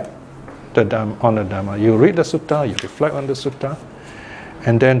reflect on the Dhamma. You read the sutta, you reflect on the sutta.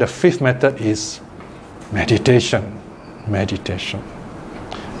 And then the 5th method is meditation. Meditation.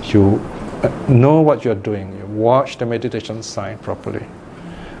 You know what you're doing. You watch the meditation sign properly.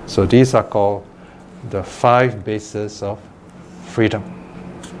 So these are called the 5 bases of freedom.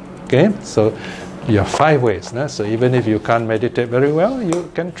 Okay? So you have 5 ways. No? So even if you can't meditate very well, you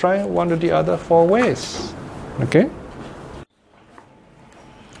can try one of the other 4 ways. Okay?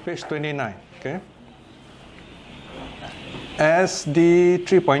 Page 29. Okay? SD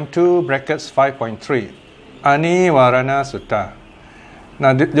 3.2 brackets 5.3. Anivarana Sutta.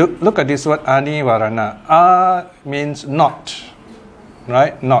 Now look at this word Anivarana. A means not.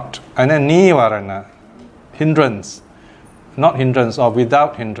 Right? Not. And then Nivarana. Hindrance. Not hindrance or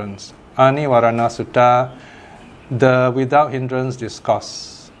without hindrance. Anivarana Sutta. The without hindrance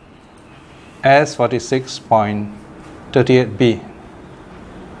discourse. S46.38b.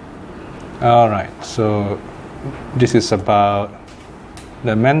 Alright, so this is about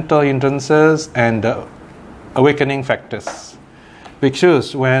the mental hindrances and the awakening factors.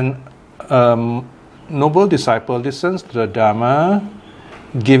 Because when noble disciple listens to the Dhamma,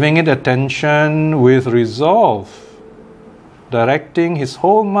 giving it attention with resolve, directing his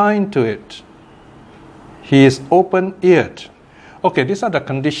whole mind to it, he is open-eared. Okay, these are the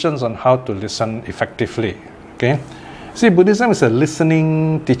conditions on how to listen effectively. Okay, see, Buddhism is a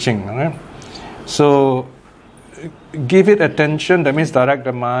listening teaching, right? So give it attention, that means direct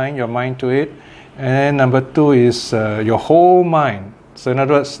the mind, your mind to it. And number 2 is your whole mind. So in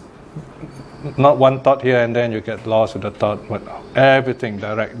other words, not one thought here and then you get lost with the thought, but everything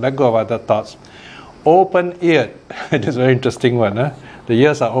direct. Let go of other thoughts. Open-eared. It is a very interesting one. Huh? The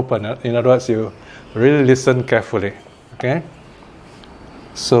ears are open. Huh? In other words, you really listen carefully. Okay?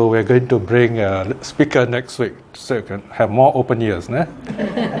 So we're going to bring a speaker next week so you can have more open ears. Huh?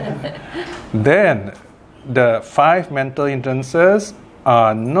 Then the 5 mental hindrances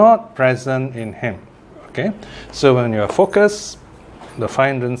are not present in him. Okay? So when you are focused, the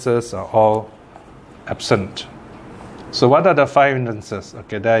 5 hindrances are all absent. So what are the 5 hindrances?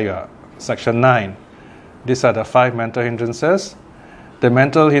 Okay, there you are. Section 9. These are the 5 mental hindrances. The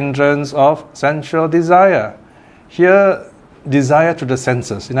mental hindrance of sensual desire. Here, desire to the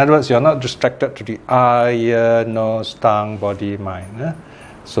senses. In other words, you are not distracted to the eye, ear, nose, tongue, body, mind. Eh?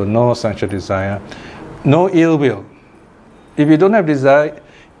 So no sensual desire. No ill will. If you don't have desire,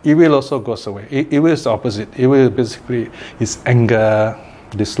 ill will also goes away. Ill will is the opposite. Ill will basically is anger,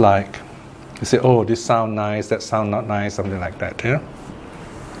 dislike. You say, oh, this sound nice, that sound not nice, something like that. Yeah?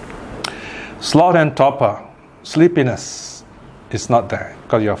 Sloth and torpor, sleepiness is not there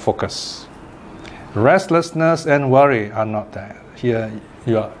because you are focused. Restlessness and worry are not there. Here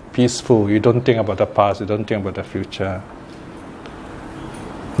you are peaceful. You don't think about the past. You don't think about the future.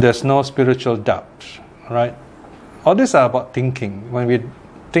 There's no spiritual doubt, right? All these are about thinking. When we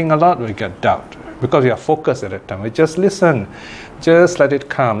think a lot, we get doubt because we are focused at that time. We just listen, just let it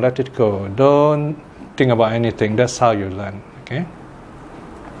come, let it go. Don't think about anything. That's how you learn. Okay.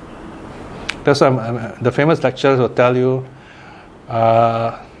 That's why the famous lecturers will tell you,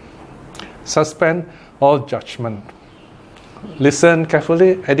 suspend all judgment. Listen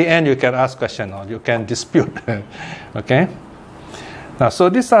carefully. At the end, you can ask questions or you can dispute. Okay. Now, so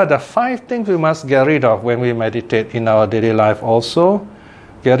these are the 5 things we must get rid of when we meditate in our daily life also.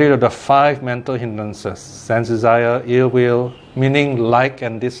 Get rid of the 5 mental hindrances. Sense desire, ill will, meaning like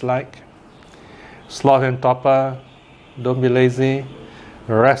and dislike. Sloth and torpor, don't be lazy.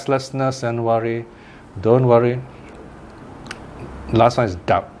 Restlessness and worry, don't worry. Last one is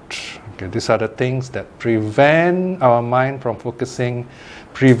doubt. Okay, these are the things that prevent our mind from focusing,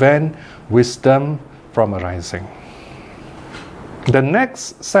 prevent wisdom from arising. The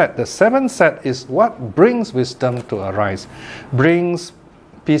next set, the 7th set, is what brings wisdom to arise, brings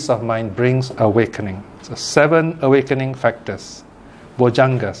peace of mind, brings awakening. So 7 awakening factors,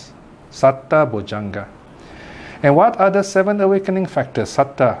 bojangas, satta bojanga. And what are the 7 awakening factors?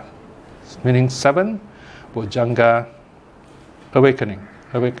 Satta, meaning 7, bojanga,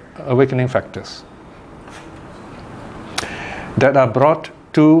 awakening factors that are brought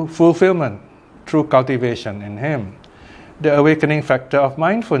to fulfillment through cultivation in him. The awakening factor of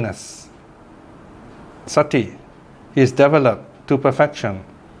mindfulness, sati, is developed to perfection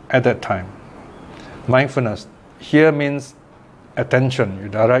at that time. Mindfulness here means attention. You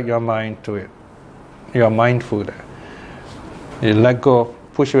direct your mind to it. You are mindful there. You let go,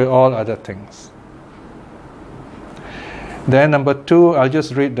 push away all other things. Then number 2, I'll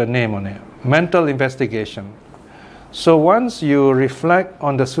just read the name on it. Mental investigation. So once you reflect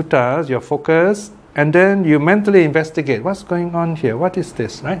on the suttas, your focus, and then you mentally investigate what's going on here. What is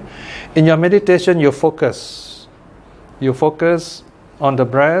this, right? In your meditation, you focus. You focus on the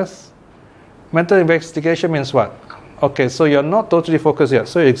breath. Mental investigation means what? Okay, so you're not totally focused yet.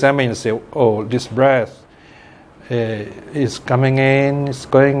 So you examine and say, oh, this breath is coming in, it's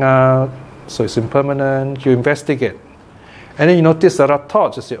going out, so it's impermanent. You investigate. And then you notice there are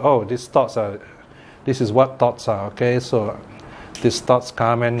thoughts. You say, oh, these thoughts are, this is what thoughts are, okay? So these thoughts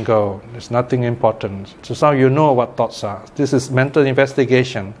come and go. There's nothing important. So now you know what thoughts are. This is mental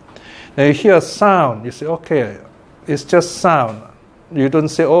investigation. Now you hear a sound. You say, okay, it's just sound. You don't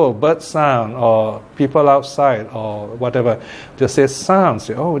say, oh, bird sound or people outside or whatever. Just say sound.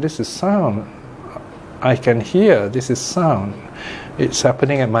 Say, oh, this is sound. I can hear. This is sound. It's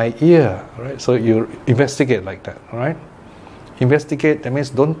happening at my ear, right? So you investigate like that, right? Investigate, that means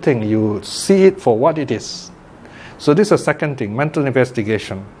don't think. You see it for what it is. So this is a second thing, mental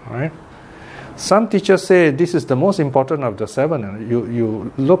investigation, right? Some teachers say this is the most important of the seven.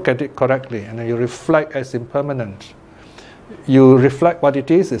 You look at it correctly and then you reflect as impermanent. You reflect what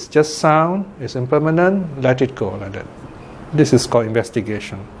it is. It's just sound. It's impermanent. Let it go like that. This is called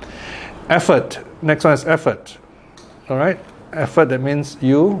investigation. Effort. Next one is effort. All right? Effort, that means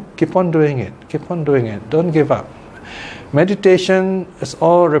you keep on doing it. Keep on doing it. Don't give up. Meditation is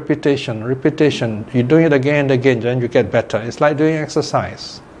all repetition. Repetition. You do it again and again, then you get better. It's like doing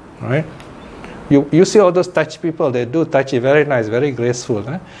exercise. Right? You see all those Tai Chi people, they do Tai Chi very nice, very graceful.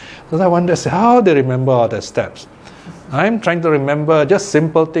 So I wonder, how they remember all the steps. I'm trying to remember just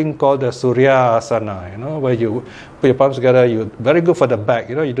simple thing called the Surya Asana, where you put your palms together. You very good for the back.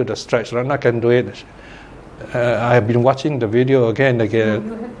 You do the stretch. Rana can do it. I have been watching the video again and again.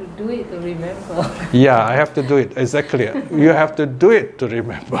 You have to do it to remember. Yeah, I have to do it. Exactly. You have to do it to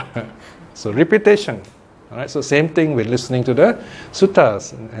remember. So repetition. All right. So same thing with listening to the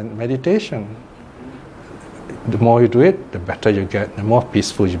suttas and meditation. The more you do it, the better you get. The more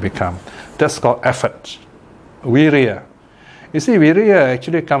peaceful you become. That's called effort. Virya. You see, virya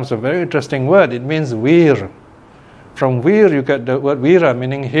actually comes from a very interesting word. It means vir. From vir you get the word vira,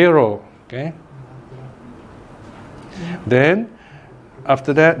 meaning hero. Okay. Then,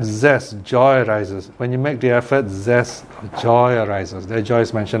 after that, zest, joy arises. When you make the effort, zest, joy arises. That joy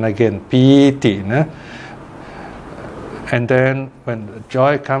is mentioned again, piti. And then, when the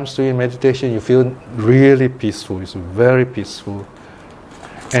joy comes to you in meditation, you feel really peaceful. It's very peaceful.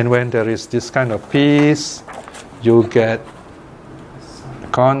 And when there is this kind of peace, you get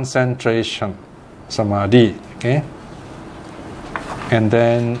concentration, samadhi. Okay? And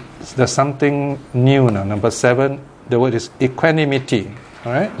then, there's something new now. Number 7. The word is equanimity,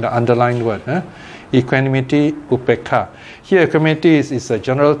 all right? The underlined word. Equanimity, upekha. Here, equanimity is a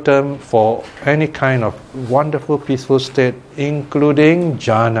general term for any kind of wonderful, peaceful state, including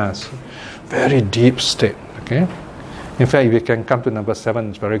jhanas. Very deep state, okay? In fact, if you can come to number 7,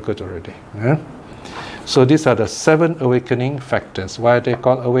 it's very good already. So these are the 7 awakening factors. Why are they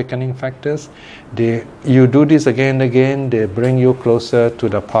called awakening factors? You do this again and again, they bring you closer to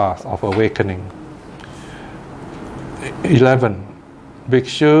the path of awakening. 11.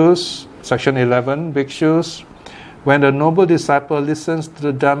 Bhikshus, section 11, Bhikshus, when the noble disciple listens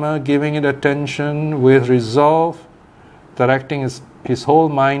to the Dhamma, giving it attention with resolve, directing his whole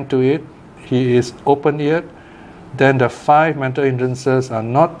mind to it, he is open-eared, then the 5 mental hindrances are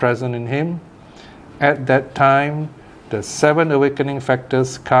not present in him. At that time, the 7 awakening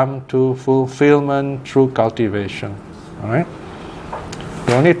factors come to fulfillment through cultivation. All right?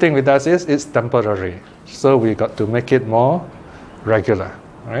 The only thing with us is it's temporary. So we got to make it more regular,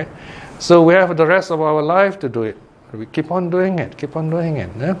 right? So we have the rest of our life to do it. We keep on doing it, keep on doing it.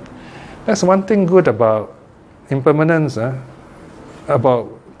 Yeah? That's one thing good about impermanence,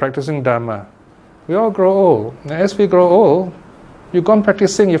 about practicing Dhamma. We all grow old. And as we grow old, you go on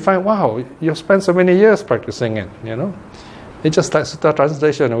practicing, you find, wow, you spent so many years practicing it, It's just like Sutta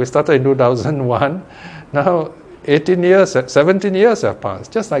translation. We started in 2001. Now 18 years, 17 years have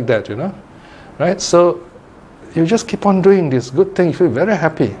passed, just like that, Right? So you just keep on doing this good thing, you feel very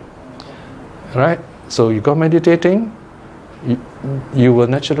happy. Right? So you go meditating, you will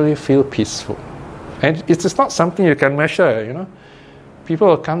naturally feel peaceful. And it is not something you can measure, People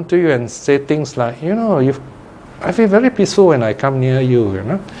will come to you and say things like, I feel very peaceful when I come near you,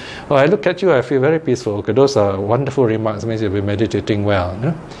 Or I look at you, I feel very peaceful. Okay, those are wonderful remarks, means you'll be meditating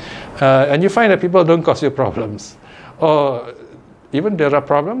well. And you find that people don't cause you problems. Or even there are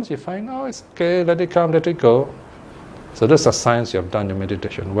problems, you find, it's okay, let it come, let it go. So those are signs you have done your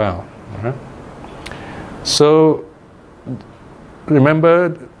meditation well. Right? So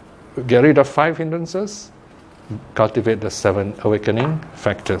remember, get rid of 5 hindrances. cultivate the 7 awakening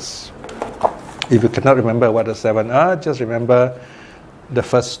factors. If you cannot remember what the 7 are, just remember the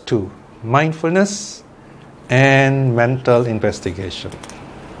first 2, mindfulness and mental investigation.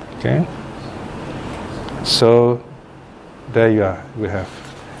 Okay? So, there you are.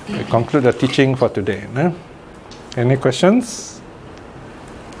 We conclude the teaching for today. No? Any questions?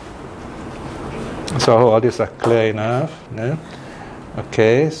 So all these are clear enough. No?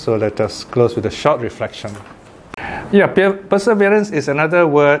 Okay, so let us close with a short reflection. Yeah, perseverance is another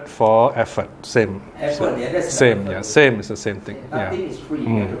word for effort. Same. Effort, yeah, that's same. effort. Yeah, same is the same thing. Nothing is free.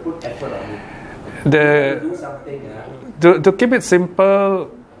 You have to put effort on it. Do something. To keep it simple,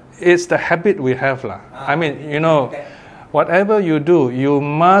 it's the habit we have lah. I mean, whatever you do, you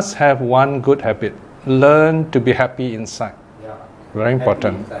must have one good habit. Learn to be happy inside. Yeah. Very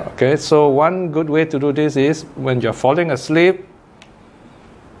important. Okay, so one good way to do this is when you're falling asleep,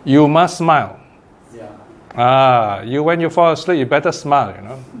 you must smile. Yeah. When you fall asleep, you better smile.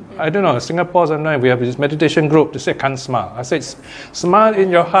 I don't know. In Singapore, sometimes we have this meditation group. They say can't smile. I said, smile in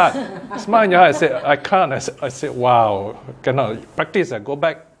your heart. Smile in your heart. I said, I can't. I said, wow, cannot practice. Go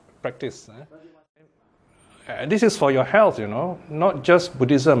back, practice. This is for your health. Not just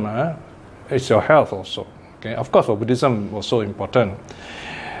Buddhism. It's your health also. Okay, of course, for Buddhism also important.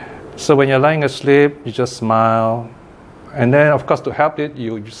 So when you're lying asleep, you just smile. And then, of course, to help it,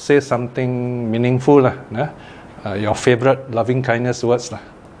 you say something meaningful. Your favorite loving kindness words.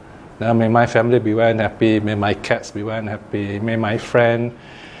 May my family be well and happy. May my cats be well and happy. May my friend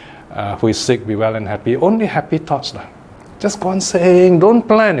who is sick be well and happy. Only happy thoughts. Just go on saying. Don't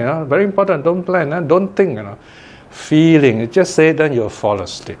plan. Very important. Don't plan. Don't think. Feeling. Just say it, then you'll fall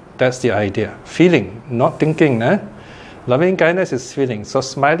asleep. That's the idea. Feeling, not thinking. Loving kindness is feeling. So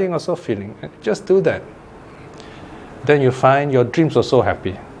smiling also feeling. Just do that. Then you find your dreams are so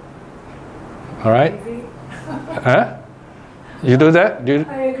happy. All right? You do that?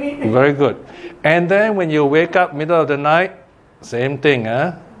 I agree. Very good. And then when you wake up middle of the night, same thing.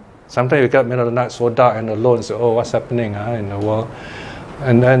 Sometimes you wake up middle of the night so dark and alone. So, what's happening in the world?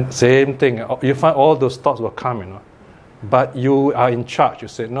 And then same thing. You find all those thoughts will come. But you are in charge. You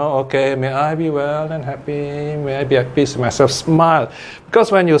say, no, okay, may I be well and happy. May I be at peace with myself. Smile.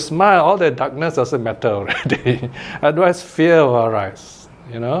 Because when you smile, all the darkness doesn't matter already. Otherwise, fear will arise.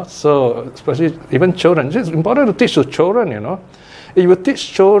 So especially even children. It's important to teach to children, If you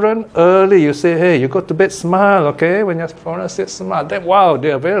teach children early, you say, hey, you go to bed, smile, okay? When you're falling asleep, smile. Then, wow,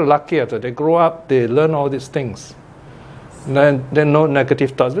 they are very lucky after they grow up, they learn all these things. Then no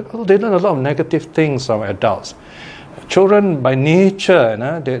negative thoughts. Because they learn a lot of negative things from adults. Children, by nature,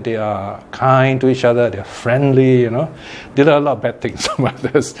 they are kind to each other, they're friendly, They learn a lot of bad things from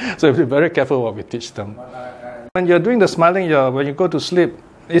others. So be very careful what we teach them. When you're doing the smiling, when you go to sleep,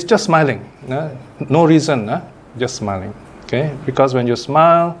 it's just smiling. No reason, just smiling. Okay? Because when you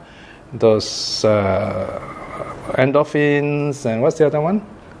smile, those endorphins and what's the other one?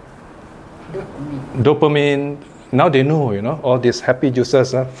 Dopamine. Now they know, all these happy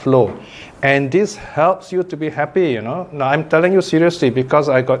juices flow. And this helps you to be happy, Now I'm telling you seriously because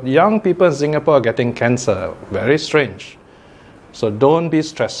I got young people in Singapore getting cancer. Very strange. So don't be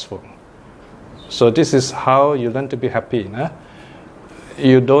stressful. So this is how you learn to be happy.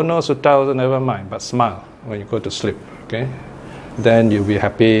 You don't know sutta, also never mind, but smile when you go to sleep. Okay? Then you'll be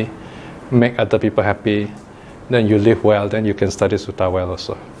happy, make other people happy, then you live well, then you can study sutta well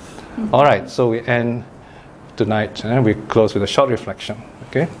also. All right, so we end tonight, and we close with a short reflection.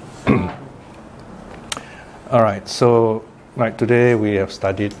 Okay? All right, so today we have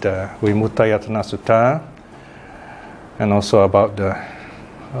studied Vimutta Yatana Sutta and also about the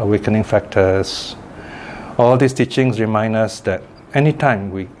awakening factors. All these teachings remind us that anytime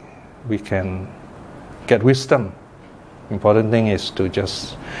we can get wisdom. Important thing is to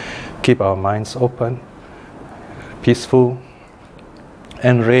just keep our minds open, peaceful,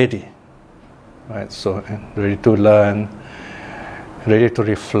 and ready. Right, so ready to learn, ready to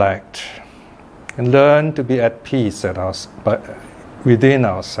reflect, and learn to be at peace within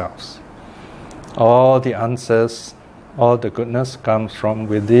ourselves. All the answers, all the goodness comes from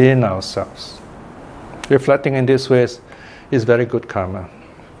within ourselves. Reflecting in this way is very good karma.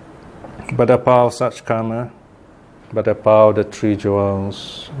 But the power of such karma, but the power of the 3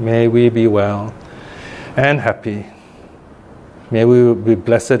 jewels, may we be well and happy. May we be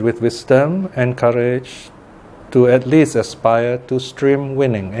blessed with wisdom and courage to at least aspire to stream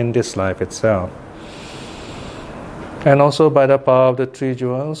winning in this life itself. And also by the power of the 3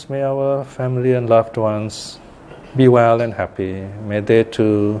 jewels, may our family and loved ones be well and happy. May they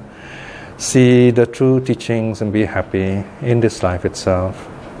too see the true teachings and be happy in this life itself.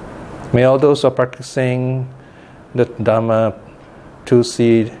 May all those who are practicing the Dhamma to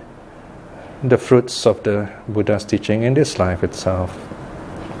see the fruits of the Buddha's teaching in this life itself.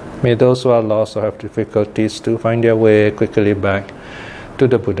 May those who are lost or have difficulties to find their way quickly back to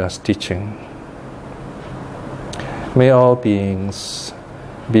the Buddha's teaching. May all beings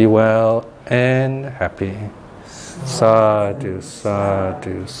be well and happy. Sadhu,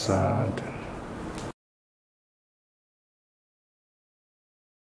 sadhu, sadhu.